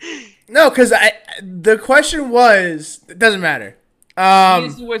 No, because the question was. It doesn't matter.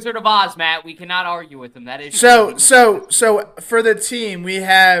 He's the Wizard of Oz, Matt. We cannot argue with him. That is So for the team, we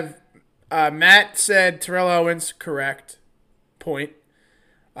have Matt said Terrell Owens, correct. Point.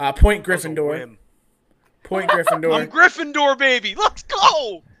 Point That was a Gryffindor. whim. Point Gryffindor. I'm Gryffindor, baby. Let's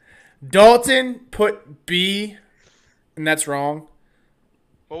go. Dalton put B, and that's wrong.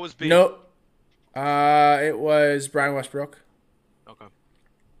 What was B? No, it was Brian Westbrook. Okay.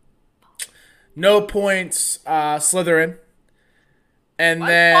 No points, Slytherin. And Why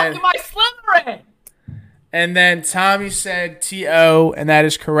then the fuck am I slithering? Tommy said T.O., and that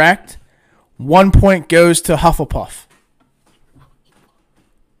is correct. 1 point goes to Hufflepuff.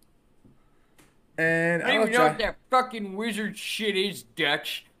 And I don't even know what that fucking wizard shit is,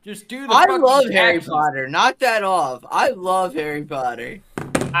 Dutch. Just do the I fucking love Harry actions. Potter. Knock that off. I love Harry Potter.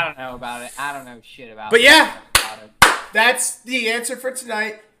 I don't know about it. I don't know shit about it. But yeah. Harry Potter. That's the answer for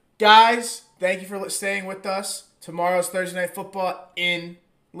tonight. Guys, thank you for staying with us. Tomorrow's Thursday Night Football in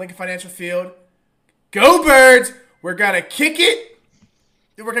Lincoln Financial Field. Go Birds! We're going to kick it.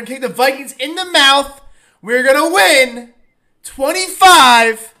 We're going to kick the Vikings in the mouth. We're going to win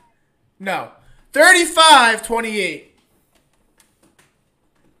 35-28.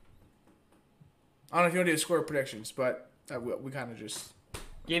 I don't know if you want to do the score predictions, but we kind of just...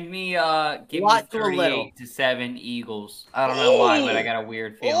 Give me Lot to a little. 38-7 Eagles. I don't know why, but I got a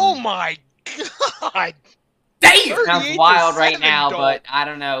weird feeling. Oh my god. Damn! Sounds wild right 38-7, now, dog. but I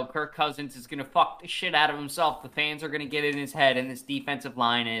don't know. Kirk Cousins is going to fuck the shit out of himself. The fans are going to get in his head, and this defensive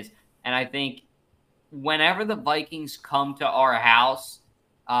line is. And I think whenever the Vikings come to our house,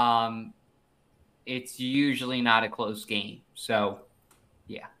 it's usually not a close game. So,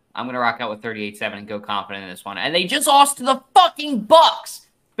 yeah, I'm going to rock out with 38-7 and go confident in this one. And they just lost to the fucking Bucks.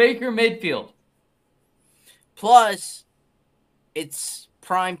 Baker midfield. Plus, it's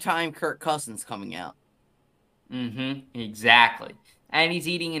primetime Kirk Cousins coming out. Exactly. And he's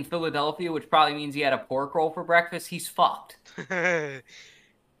eating in Philadelphia, which probably means he had a pork roll for breakfast. He's fucked. Tommy,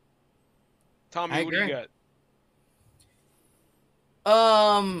 what do you agree.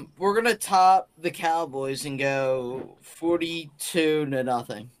 got? We're gonna top the Cowboys and go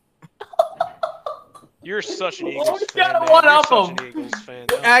 42-0. You're such an Eagles you fan. gotta Man. one You're up such him. an Eagles fan.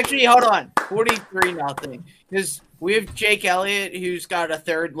 Actually, hold on. 43-0. Because we have Jake Elliott, who's got a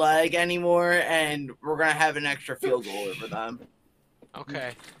third leg anymore, and we're gonna have an extra field goal over them.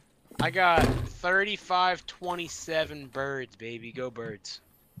 Okay. I got 35-27 Birds, baby. Go Birds.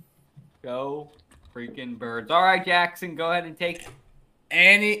 Go freaking Birds. All right, Jackson, go ahead and take.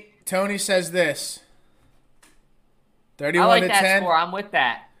 Tony says this. I 31 like to that 10 score. I'm with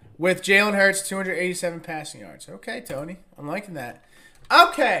that. with Jalen Hurts, 287 passing yards. Okay, Tony. I'm liking that.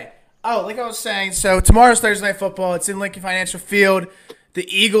 Okay. Oh, like I was saying, so tomorrow's Thursday Night Football. It's in Lincoln Financial Field. The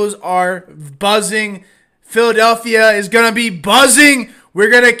Eagles are buzzing. Philadelphia is going to be buzzing. We're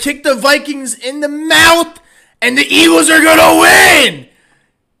going to kick the Vikings in the mouth, and the Eagles are going to win.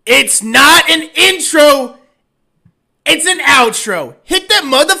 It's not an intro. It's an outro. Hit that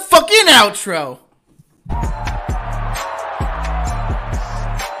motherfucking outro.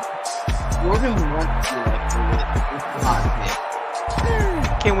 Jordan wants to like it's hot.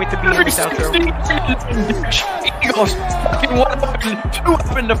 Can't wait to be in this outro. Eagles fucking 1 up and 2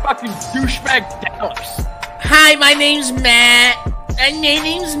 up in the fucking douchebag Dallas. Hi, my name's Matt. And my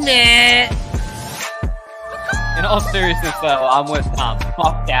name's Matt. In all seriousness, though, I'm with Tom.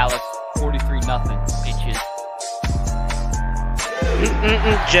 Fuck Dallas. 43-0, bitches.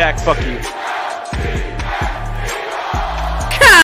 Jack, fuck you.